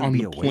on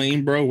the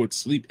plane, bro, with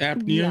sleep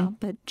apnea. Yeah,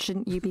 but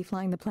shouldn't you be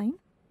flying the plane?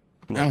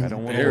 Look, I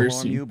don't want to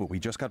alarm you, but we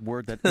just got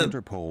word that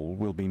Interpol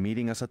will be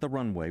meeting us at the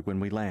runway when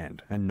we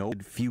land, and no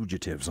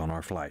fugitives on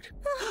our flight.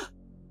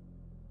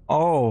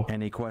 Oh.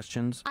 Any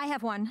questions? I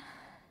have one.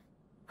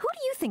 Who do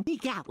you think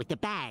sneak out with the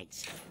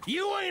bags?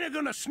 You ain't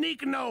gonna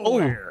sneak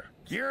nowhere.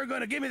 You're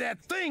gonna give me that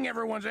thing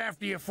everyone's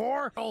after you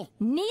for. Oh.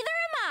 Neither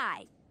am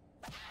I.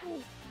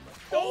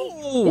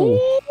 Oh.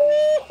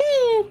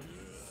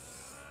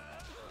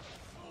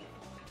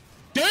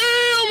 Damn,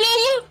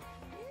 Lola!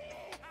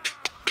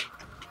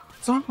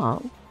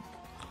 Stop.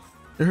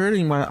 You're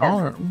hurting my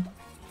arm.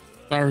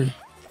 Sorry.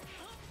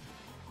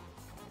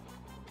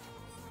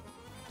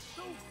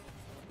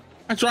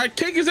 That's right.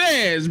 Kick his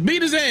ass.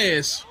 Beat his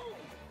ass.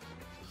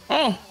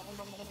 Oh.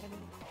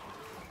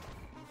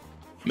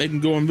 Make him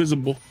go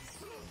invisible.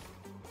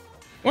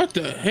 What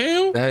the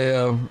hell?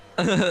 Damn.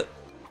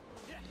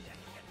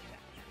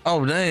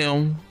 Oh,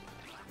 damn.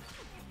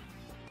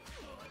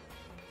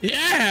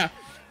 Yeah.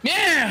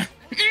 Yeah.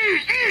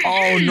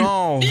 Oh,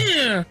 no.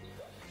 Yeah.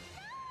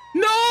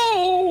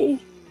 No.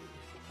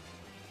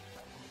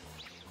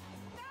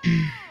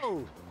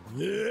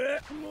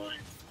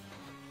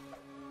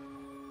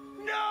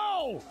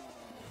 No.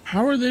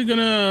 How are they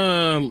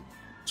gonna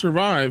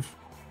survive?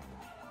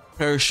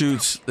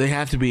 Parachutes, they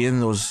have to be in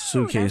those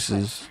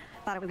suitcases.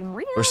 Thought it was real Or cool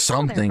there for a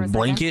something. second.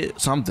 Blanket,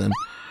 something.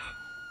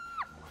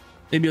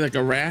 Maybe like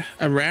a raft.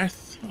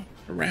 Raft.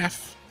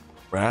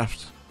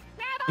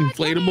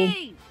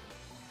 Inflatable.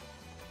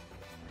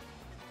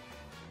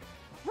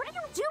 What are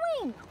you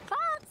doing?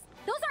 Fox,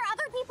 those are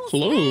other people's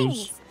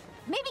Clothes. things.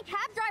 Maybe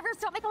cab drivers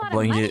don't make a lot of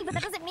Blanket. money, but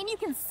that doesn't mean you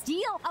can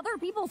steal other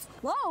people's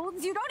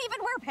clothes. You don't even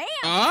wear pants.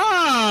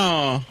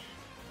 Ah.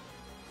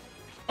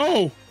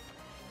 Oh.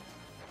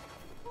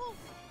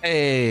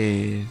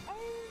 Hey.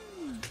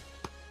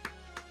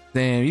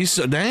 Damn, you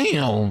so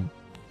damn.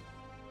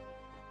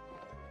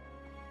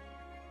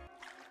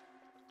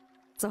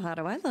 So how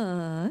do I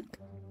look?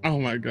 Oh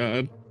my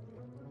god.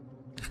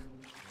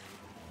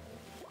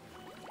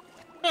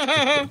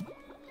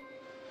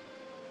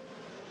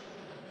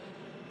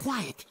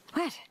 Quiet.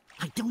 What?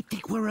 I don't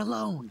think we're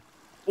alone.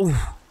 Ooh.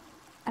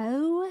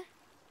 OMG.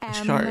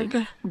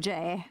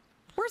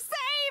 We're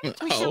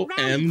saved! We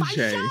surrounded by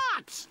OMG.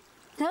 sharks.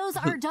 Those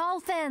are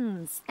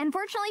dolphins. And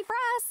fortunately for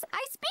us,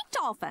 I speak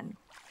dolphin.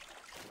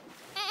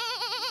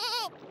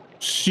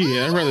 Shit,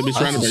 I'd rather be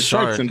surrounded by That's a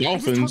sharks than I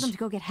just told dolphins. them to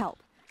go get help.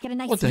 Get a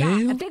nice What the yacht,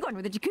 hell? a big one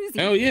with a jacuzzi.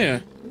 Hell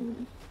yeah.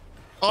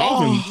 Oh.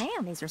 Dolphins.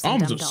 Man, these are some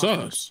Dolphins dumb are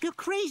dolphins. sus. You're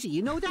crazy,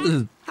 you know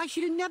that? I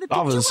should have never picked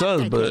Dolphins you up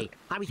sus, that but day.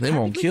 I was they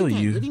won't perfectly kill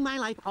content you. living my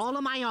life all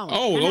on my own.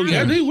 Oh, And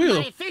yeah, I they was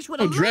will. by a fish with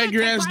They'll a drag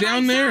your lunatic ass by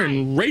down my there side.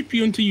 and rape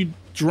you until you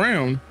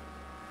drown.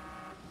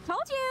 Told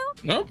you.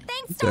 No?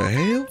 Thanks, The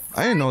hell? dolphins.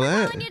 I didn't know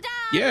that. Calling you dumb.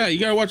 Yeah, you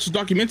gotta watch the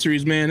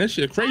documentaries, man. That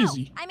shit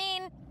crazy. I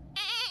mean,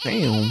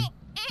 Damn.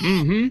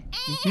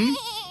 Mm-hmm.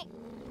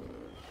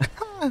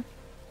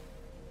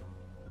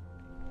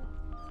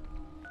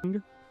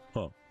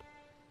 Up.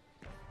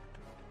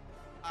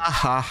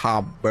 Ha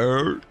ha,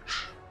 bird.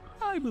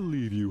 I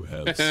believe you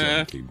have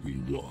something we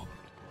want.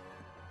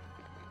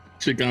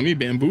 Shit got me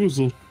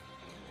bamboozled.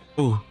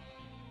 Ooh.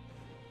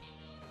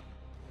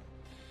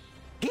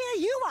 Here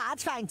you are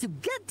trying to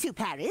get to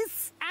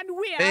Paris, and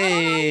we're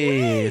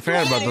Hey,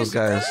 forgot about those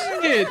guys.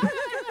 Shit.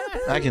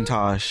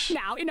 Macintosh.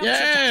 Now, in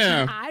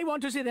Yeah. I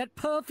want to see that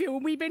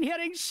perfume we've been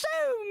hearing so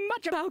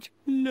much about.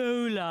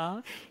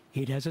 Lola.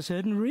 It has a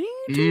certain ring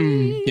to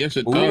it. Yes,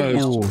 it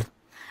does. Ooh.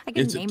 I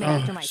can Yes, it name it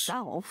after does.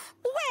 myself.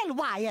 Well,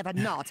 why ever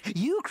not?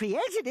 You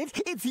created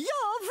it. It's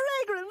your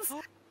fragrance.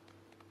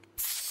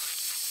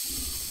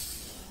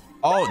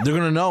 Oh, they're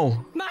gonna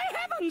know. My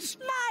heavens!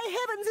 My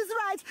heavens is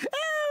right.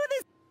 Oh,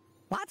 this...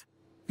 What?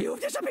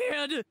 You've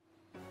disappeared.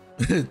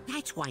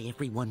 That's why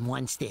everyone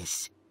wants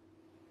this.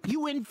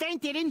 You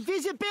invented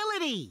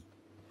invisibility.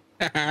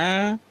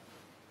 How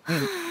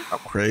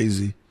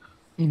crazy.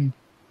 Now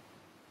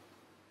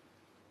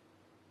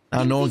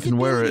no one can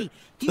wear it.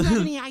 Do you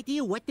have any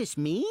idea what this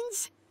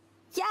means?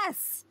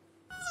 Yes.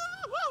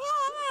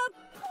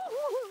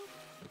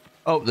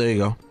 Oh, there you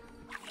go.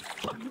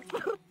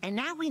 And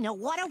now we know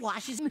water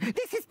washes.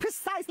 This is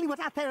precisely what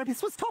our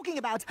therapist was talking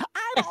about.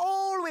 I'm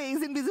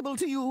always invisible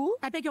to you.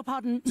 I beg your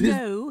pardon.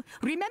 No.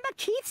 Remember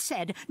Keith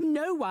said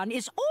no one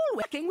is all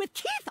working with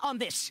Keith on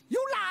this.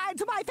 You lied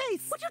to my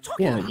face. What are you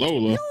talking Poor about?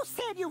 Lola. You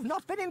said you've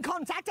not been in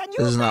contact and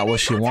This is not what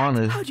she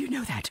wanted. How do you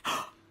know that?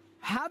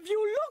 Have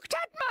you looked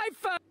at my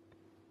phone?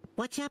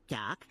 What's up,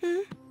 Doc?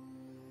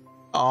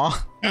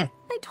 Aw. I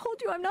told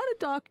you I'm not a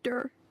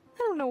doctor.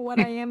 don't know what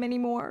I am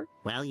anymore.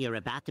 Well, you're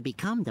about to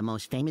become the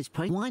most famous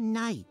person one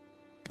night.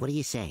 What do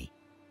you say?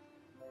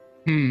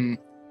 I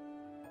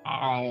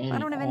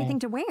don't have anything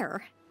to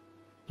wear.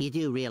 You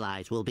do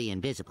realize we'll be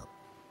invisible.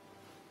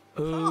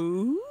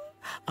 Oh?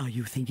 Are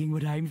you thinking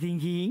what I'm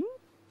thinking?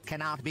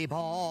 Cannot be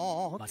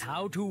bought. But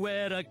how to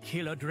wear a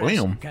killer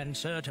dress can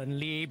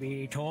certainly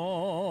be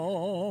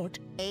taught.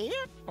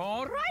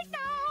 All right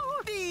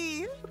now.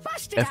 Deal.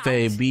 Bust it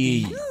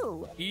F-A-B.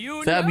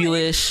 You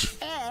Fabulous.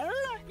 L,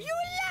 you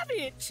love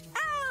it.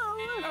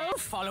 Oh,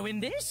 following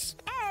this?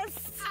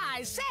 F,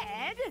 I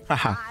said.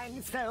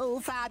 I'm so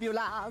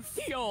fabulous.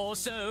 You're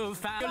so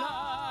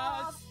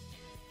fabulous.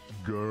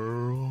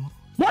 Girl.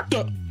 What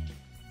the?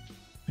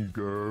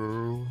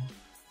 Girl.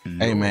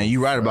 Hey man,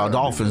 you right about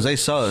dolphins. They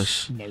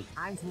sus. No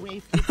time to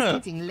waste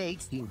sitting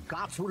late. You've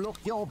got to look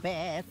your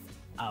best.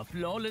 A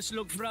flawless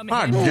look from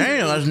God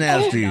damn, that's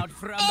nasty.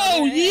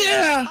 Oh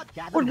yeah.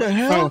 What the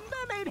hell?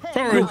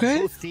 Sorry.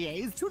 Okay.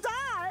 To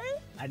die.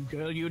 And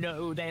girl, you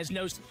know there's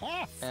no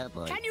F. Oh,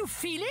 boy. Can you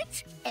feel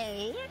it?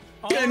 A.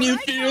 Can you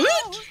feel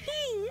it?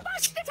 B.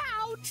 Bust it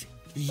out.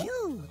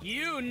 U.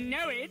 You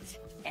know it.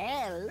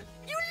 L.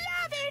 You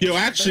love it. Yo,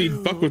 actually,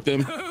 fuck with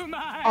them. Oh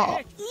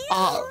my.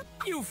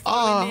 You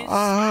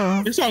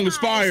This song is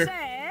fire.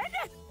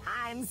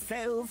 I'm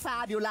so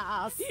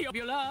fabulous.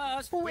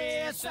 Fabulous.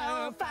 We're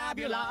so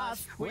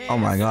fabulous. Oh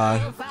my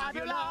god.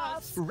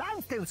 Fabulous.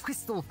 Rhinestones,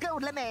 crystals,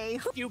 gold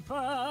lame. You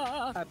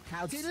purr. A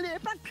pouted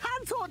lip, a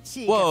contour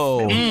cheek.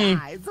 Whoa.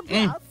 Eyes, a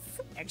bluff.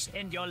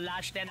 Extend your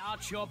lash, then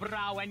arch your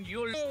brow, and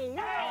you'll.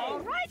 All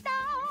right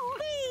now.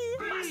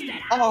 Bust it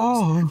out.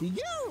 Oh.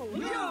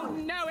 You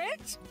know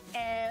it.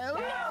 L.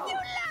 You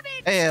love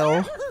it.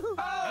 L.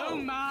 Oh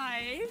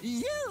my.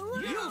 You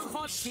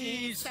thought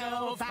she's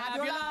so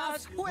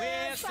fabulous.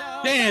 We're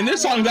so Damn,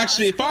 this song's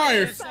actually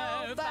fire. so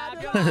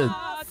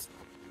fabulous.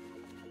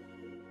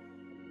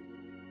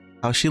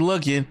 How's she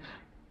looking?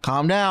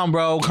 Calm down,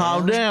 bro.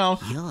 Calm down.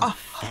 You're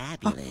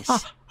fabulous.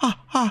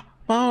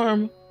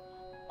 Arm.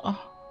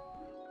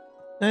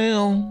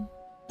 Damn.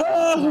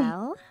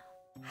 Well,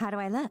 how do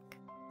I look?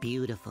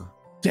 Beautiful.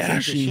 Dashing.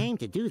 It's a shame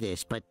to do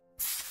this, but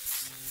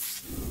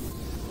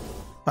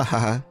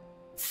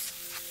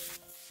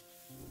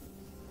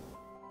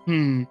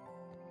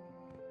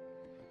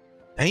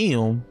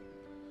Damn.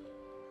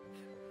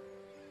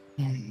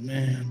 Oh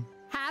man.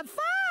 Have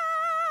fun.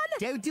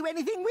 Don't do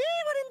anything we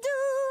wouldn't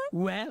do.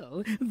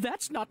 Well,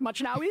 that's not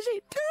much now, is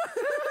it?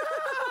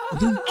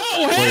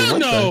 Oh hell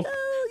no!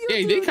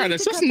 Hey, they kind of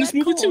sus in this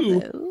movie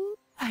too.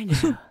 I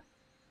know.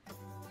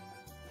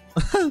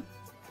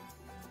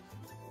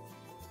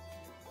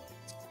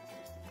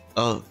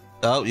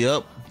 Oh,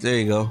 yep. There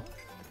you go.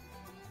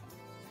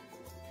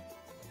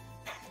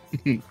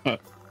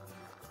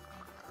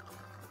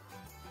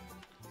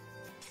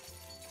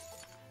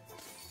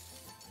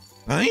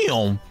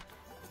 Damn.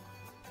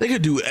 They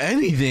could do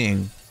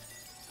anything.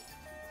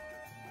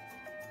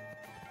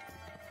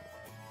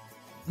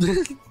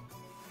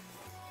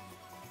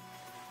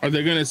 Are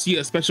they gonna see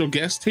a special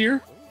guest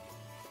here?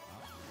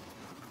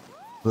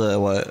 The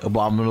what?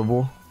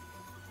 Abominable?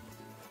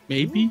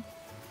 Maybe.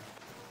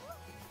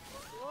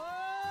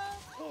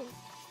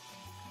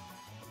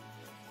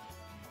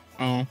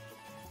 Oh.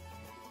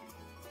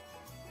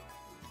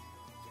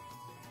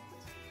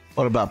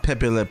 What about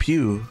Pepe Le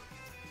Pew?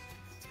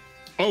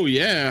 Oh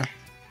yeah.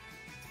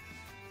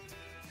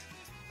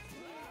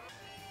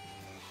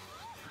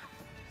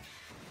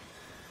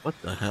 What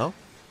the hell?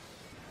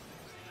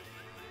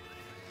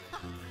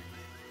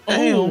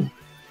 Oh.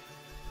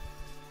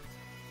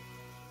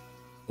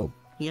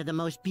 you're the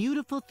most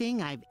beautiful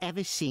thing I've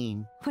ever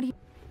seen. What do you?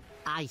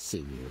 I see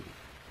you.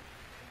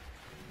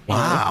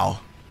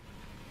 Wow.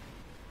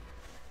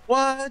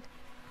 What?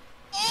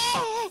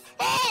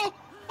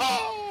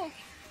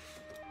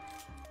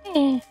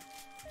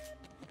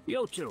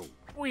 You two,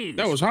 please.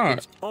 That was hot.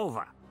 It's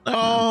over.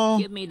 Oh.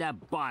 Give me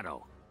that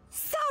bottle.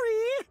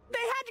 Sorry, they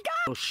had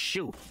got. Oh,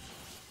 shoot.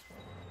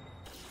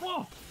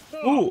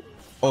 Ooh.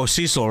 Oh,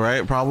 Cecil,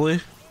 right? Probably.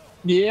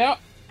 Yeah.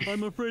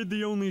 I'm afraid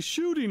the only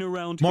shooting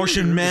around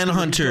Martian here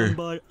Manhunter. is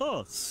done by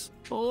us.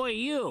 Who are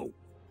you?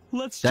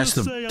 Let's That's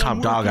just the say top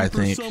I'm dog, I working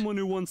for think. Someone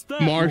who wants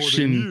that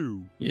Martian. More than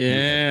you. Yeah.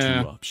 You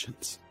have two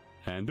options.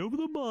 Hand over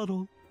the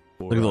bottle.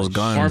 Look at those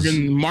guns.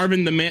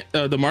 Marvin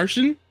the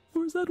Martian?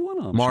 Or is that one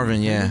option?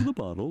 Marvin, yeah. Hand over the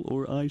bottle,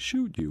 or I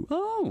shoot you.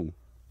 Oh,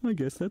 I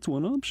guess that's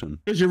one option.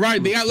 Because you're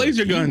right, they got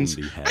laser guns.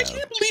 I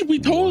can't believe we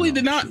totally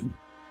did not.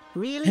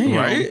 Really? Damn.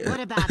 Right? What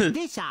about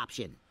this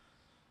option?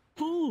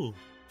 Ooh,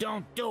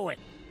 don't do it.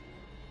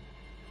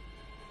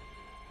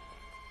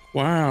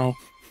 Wow.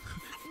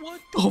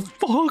 What the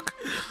fuck?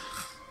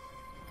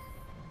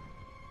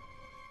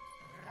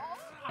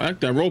 I like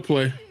that role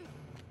play.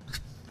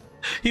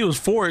 He was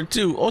for it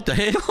too. What the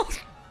hell?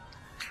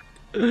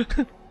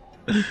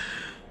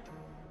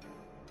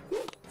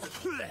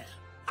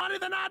 Other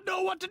than I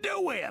know what to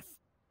do with.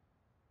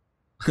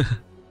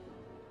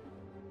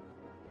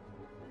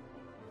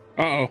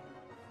 Uh-oh.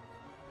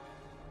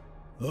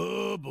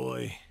 Oh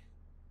boy.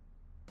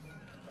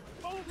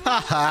 Ha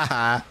ha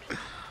ha.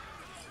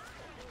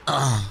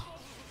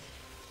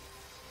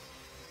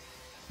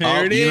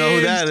 There it is. You know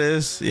who that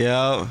is?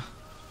 Yeah.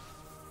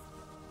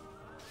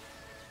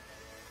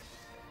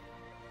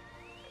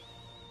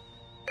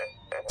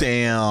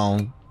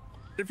 Damn.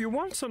 If you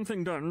want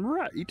something done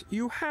right,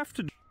 you have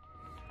to.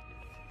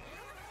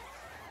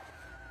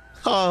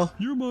 Oh.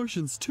 You're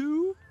Martians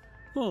too?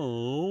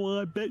 Oh,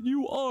 I bet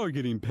you are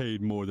getting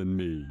paid more than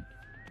me.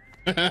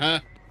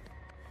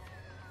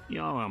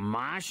 You're a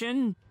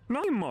Martian?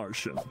 Not a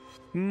Martian.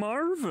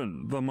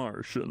 Marvin the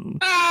Martian.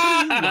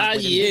 Ah,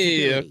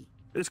 yeah.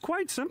 It's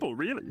quite simple,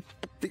 really.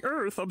 The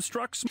Earth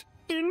obstructs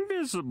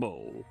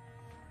invisible.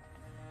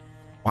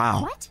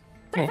 Wow. What?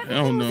 But if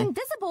everything was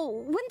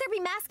invisible, wouldn't there be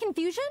mass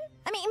confusion?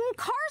 I mean,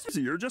 cars.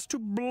 Easier just to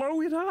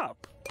blow it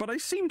up. But I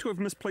seem to have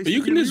misplaced. But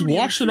you can just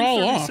wash it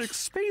all off.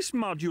 Space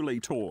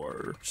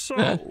modulator.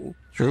 So,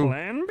 True.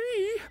 Plan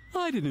B.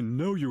 I didn't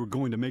know you were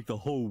going to make the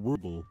whole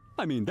world.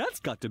 I mean, that's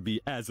got to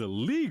be as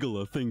illegal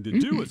a thing to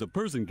do as a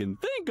person can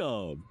think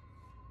of.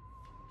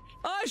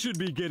 I should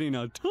be getting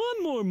a ton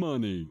more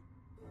money.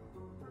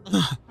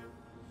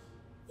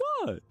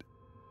 What?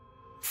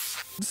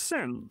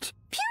 Scent.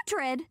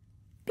 Putrid.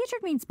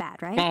 Putrid means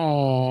bad, right?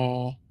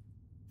 Oh.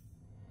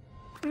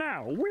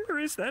 Now, where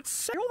is that?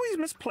 I always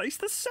misplace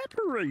the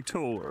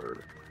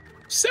separator.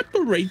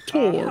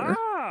 Separator.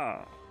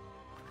 Aha!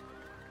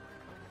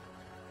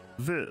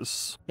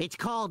 This. It's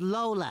called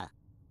Lola.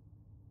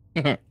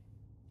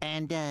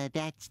 And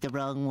that's the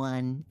wrong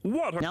one.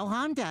 What? No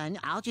harm done.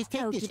 I'll just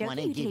take this one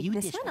and give you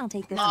this one. I'll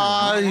take this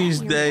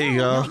Nice. There you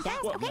go.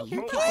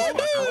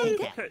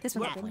 This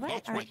one's good.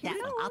 Right? All right.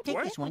 I'll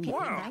take this one.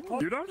 Wow.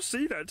 You don't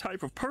see that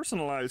type of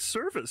personalized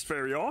service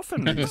very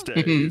often these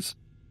days.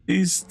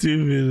 He's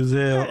stupid as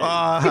hell.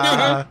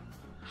 Ah.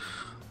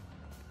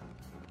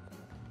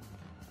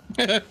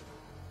 Get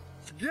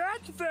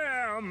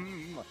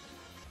them!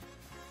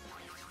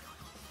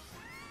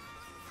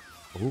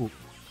 Ooh.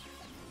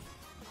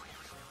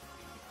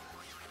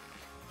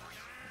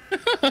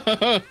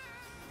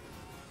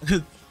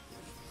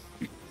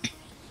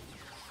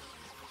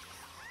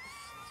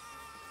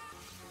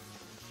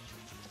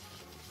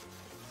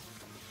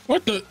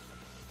 What the?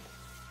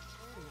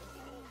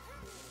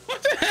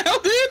 What the hell,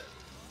 dude?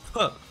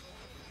 Huh.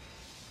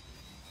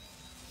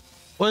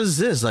 What is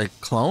this? Like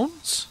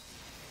clones?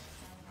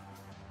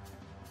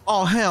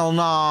 Oh hell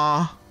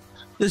nah.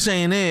 This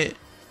ain't it.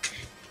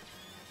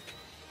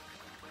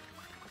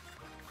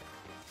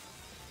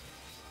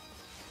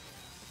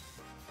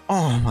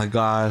 Oh my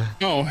god.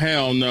 Oh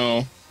hell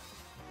no.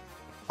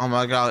 Oh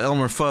my god,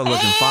 Elmer Fudd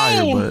looking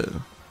fire,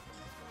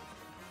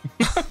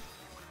 but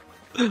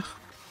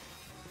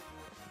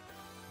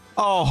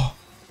oh.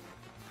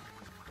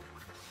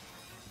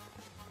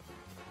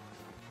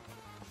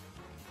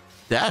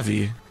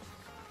 Davy.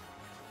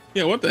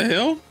 Yeah, what the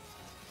hell?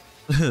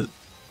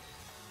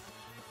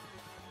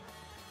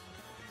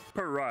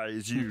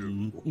 Prize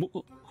you.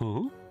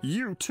 Huh?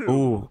 You too.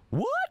 Ooh.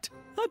 What?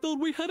 I thought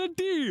we had a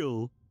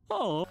deal.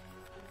 Oh.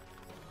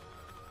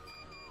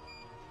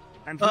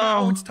 And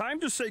now it's time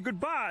to say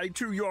goodbye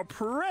to your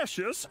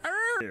precious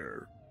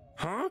air.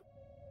 Huh?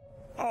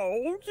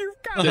 Oh, you've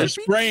got They're to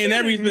be spraying kidding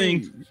everything.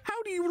 me.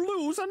 How do you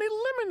lose an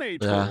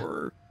eliminator?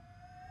 Yeah.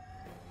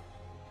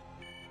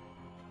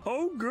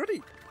 Oh,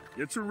 goody.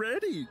 It's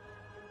ready.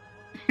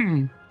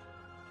 It'll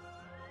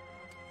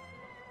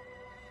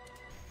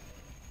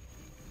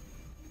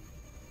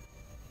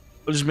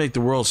just make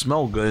the world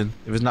smell good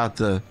if it's not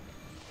the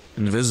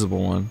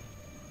invisible one.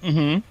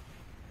 Mm-hmm.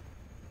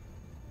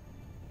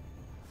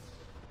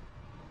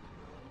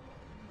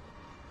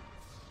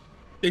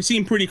 They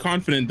seem pretty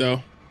confident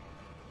though.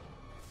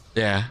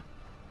 Yeah.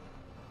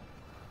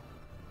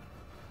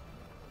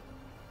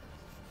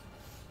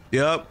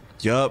 Yup.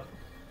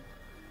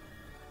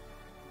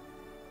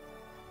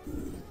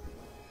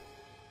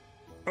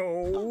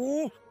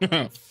 Oh.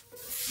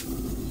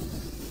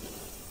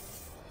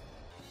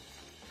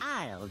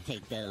 I'll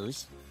take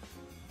those.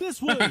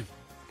 This way.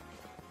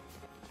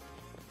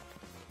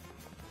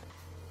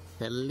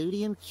 The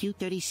Ludium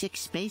Q36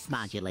 space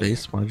modulator.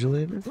 Space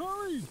modulator?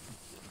 Sorry.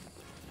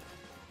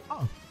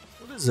 Oh,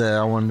 what is that,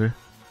 I wonder?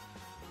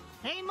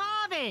 Hey,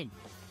 Marvin!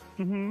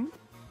 Mm-hmm.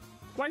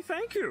 Why,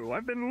 thank you.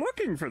 I've been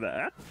looking for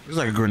that. It's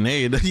like a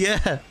grenade.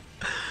 Yeah.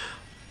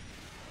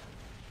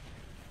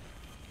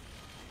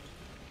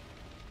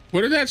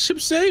 What did that ship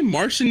say?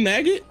 Martian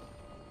maggot?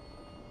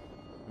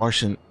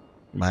 Martian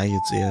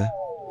maggots, yeah.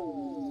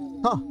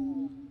 Huh.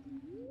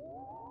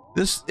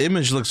 This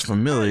image looks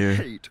familiar. I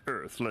hate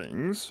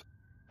Earthlings.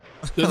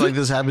 Like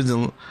this happens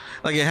in,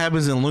 like it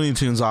happens in Looney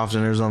Tunes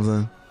often or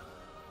something.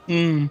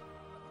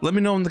 Let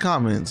me know in the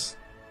comments.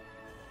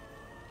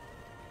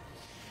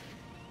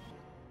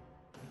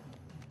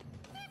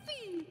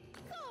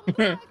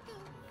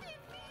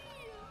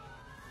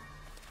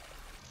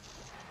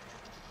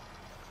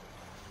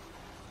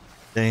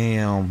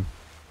 Damn.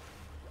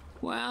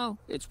 Well,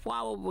 it's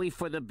probably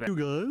for the best. You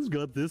guys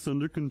got this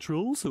under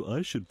control, so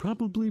I should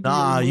probably be Nah,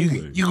 on my you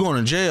way.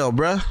 going to jail,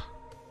 bruh.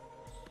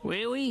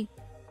 Really?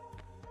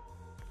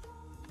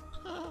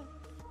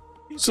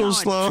 So You're a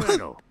slow.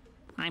 turtle.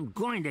 I'm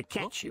going to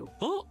catch you.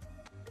 Oh,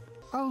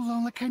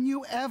 Lola, can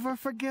you ever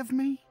forgive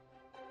me?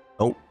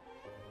 Oh.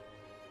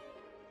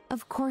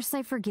 Of course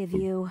I forgive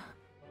you.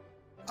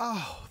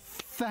 Oh,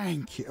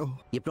 thank you.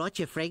 You brought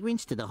your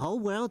fragrance to the whole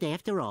world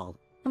after all.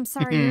 I'm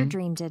sorry your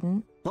dream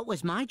didn't. What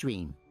was my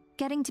dream?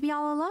 Getting to be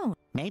all alone.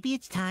 Maybe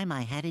it's time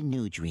I had a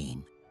new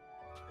dream.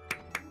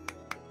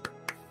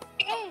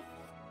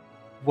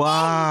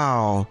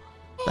 Wow.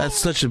 That's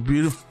such a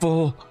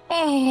beautiful...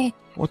 Oh.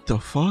 What the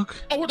fuck?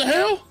 Oh, what the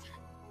hell?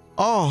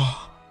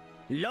 Oh.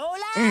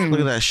 Lola! Look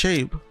at that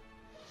shape.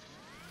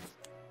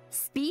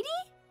 Speedy?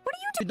 What are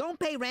you doing? You don't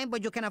pay rent,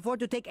 but you can afford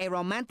to take a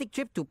romantic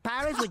trip to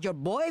Paris with your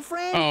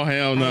boyfriend? Oh,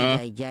 hell no.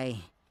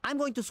 I'm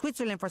going to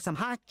Switzerland for some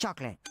hot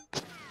chocolate.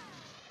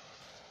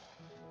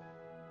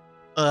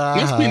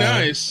 Must be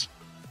nice.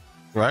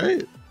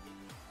 Right?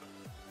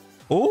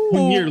 Oh.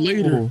 1 year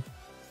later.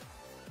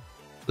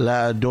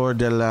 La Dor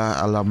de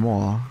la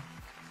L'amour.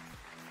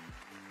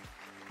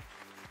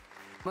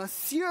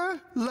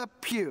 Monsieur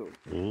Lepew.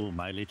 Oh,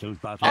 my little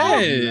butler.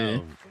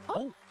 Hey.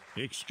 Oh,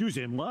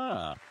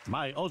 excusez-moi,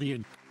 my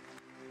audience.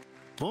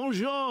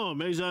 Bonjour,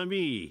 mes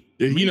amis.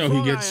 Yeah, you know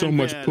he gets so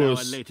much puss.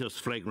 Our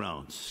latest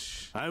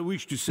fragrance. I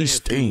wish to say a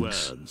few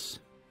words.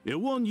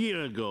 1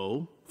 year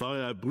ago,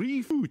 for a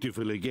brief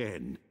beautiful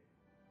again.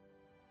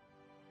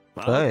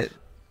 But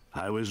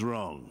I was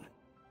wrong.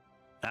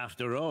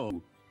 After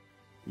all,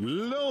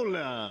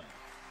 Lola.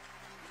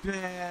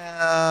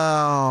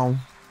 Damn.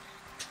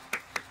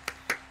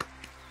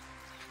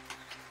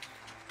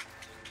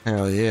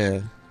 Hell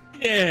yeah.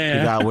 Yeah.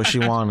 She got what she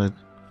wanted.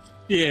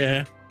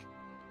 Yeah.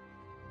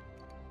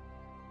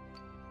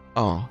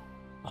 Oh.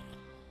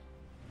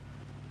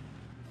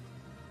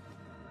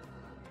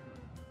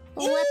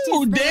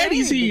 Oh,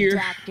 Daddy's here.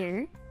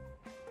 Doctor.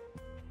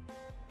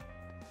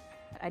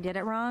 I did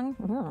it wrong.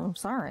 Oh,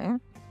 sorry.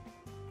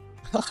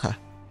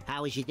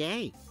 How was your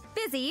day?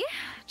 Busy,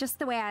 just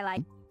the way I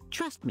like.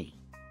 Trust me.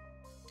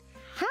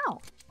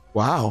 How?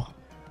 Wow.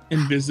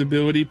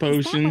 Invisibility Is that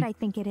potion. what I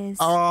think it is?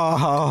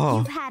 Oh.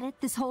 You've had it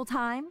this whole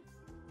time?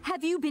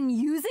 Have you been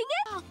using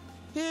it?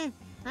 Yeah,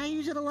 I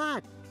use it a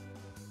lot.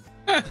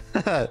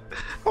 How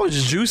much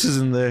juice is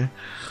in there?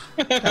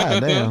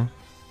 God damn.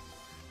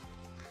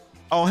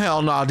 Oh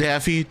hell no,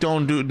 Daffy.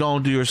 Don't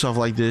do yourself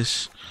like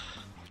this.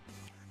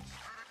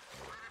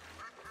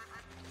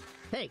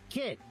 Hey,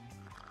 kid.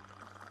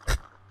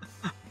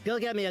 Go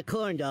get me a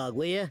corn dog,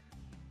 will you?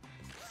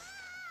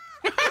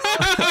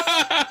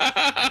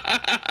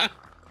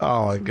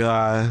 Oh my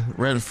god.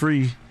 Rent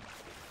free.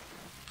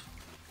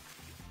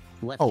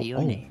 What's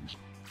your name?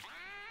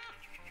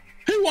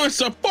 He wants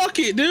to fuck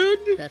it,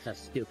 dude. That's a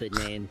stupid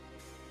name.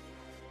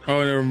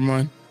 Oh, never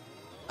mind.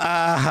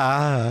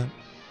 Ah.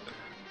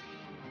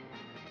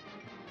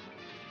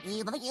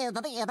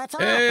 That's all,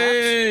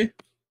 Hey.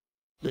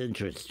 folks.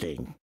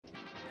 Interesting.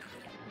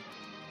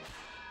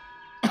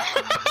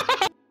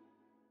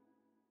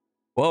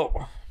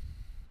 Well,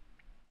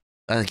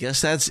 I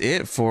guess that's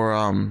it for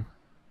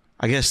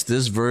I guess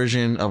this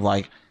version of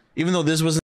like, even though this wasn't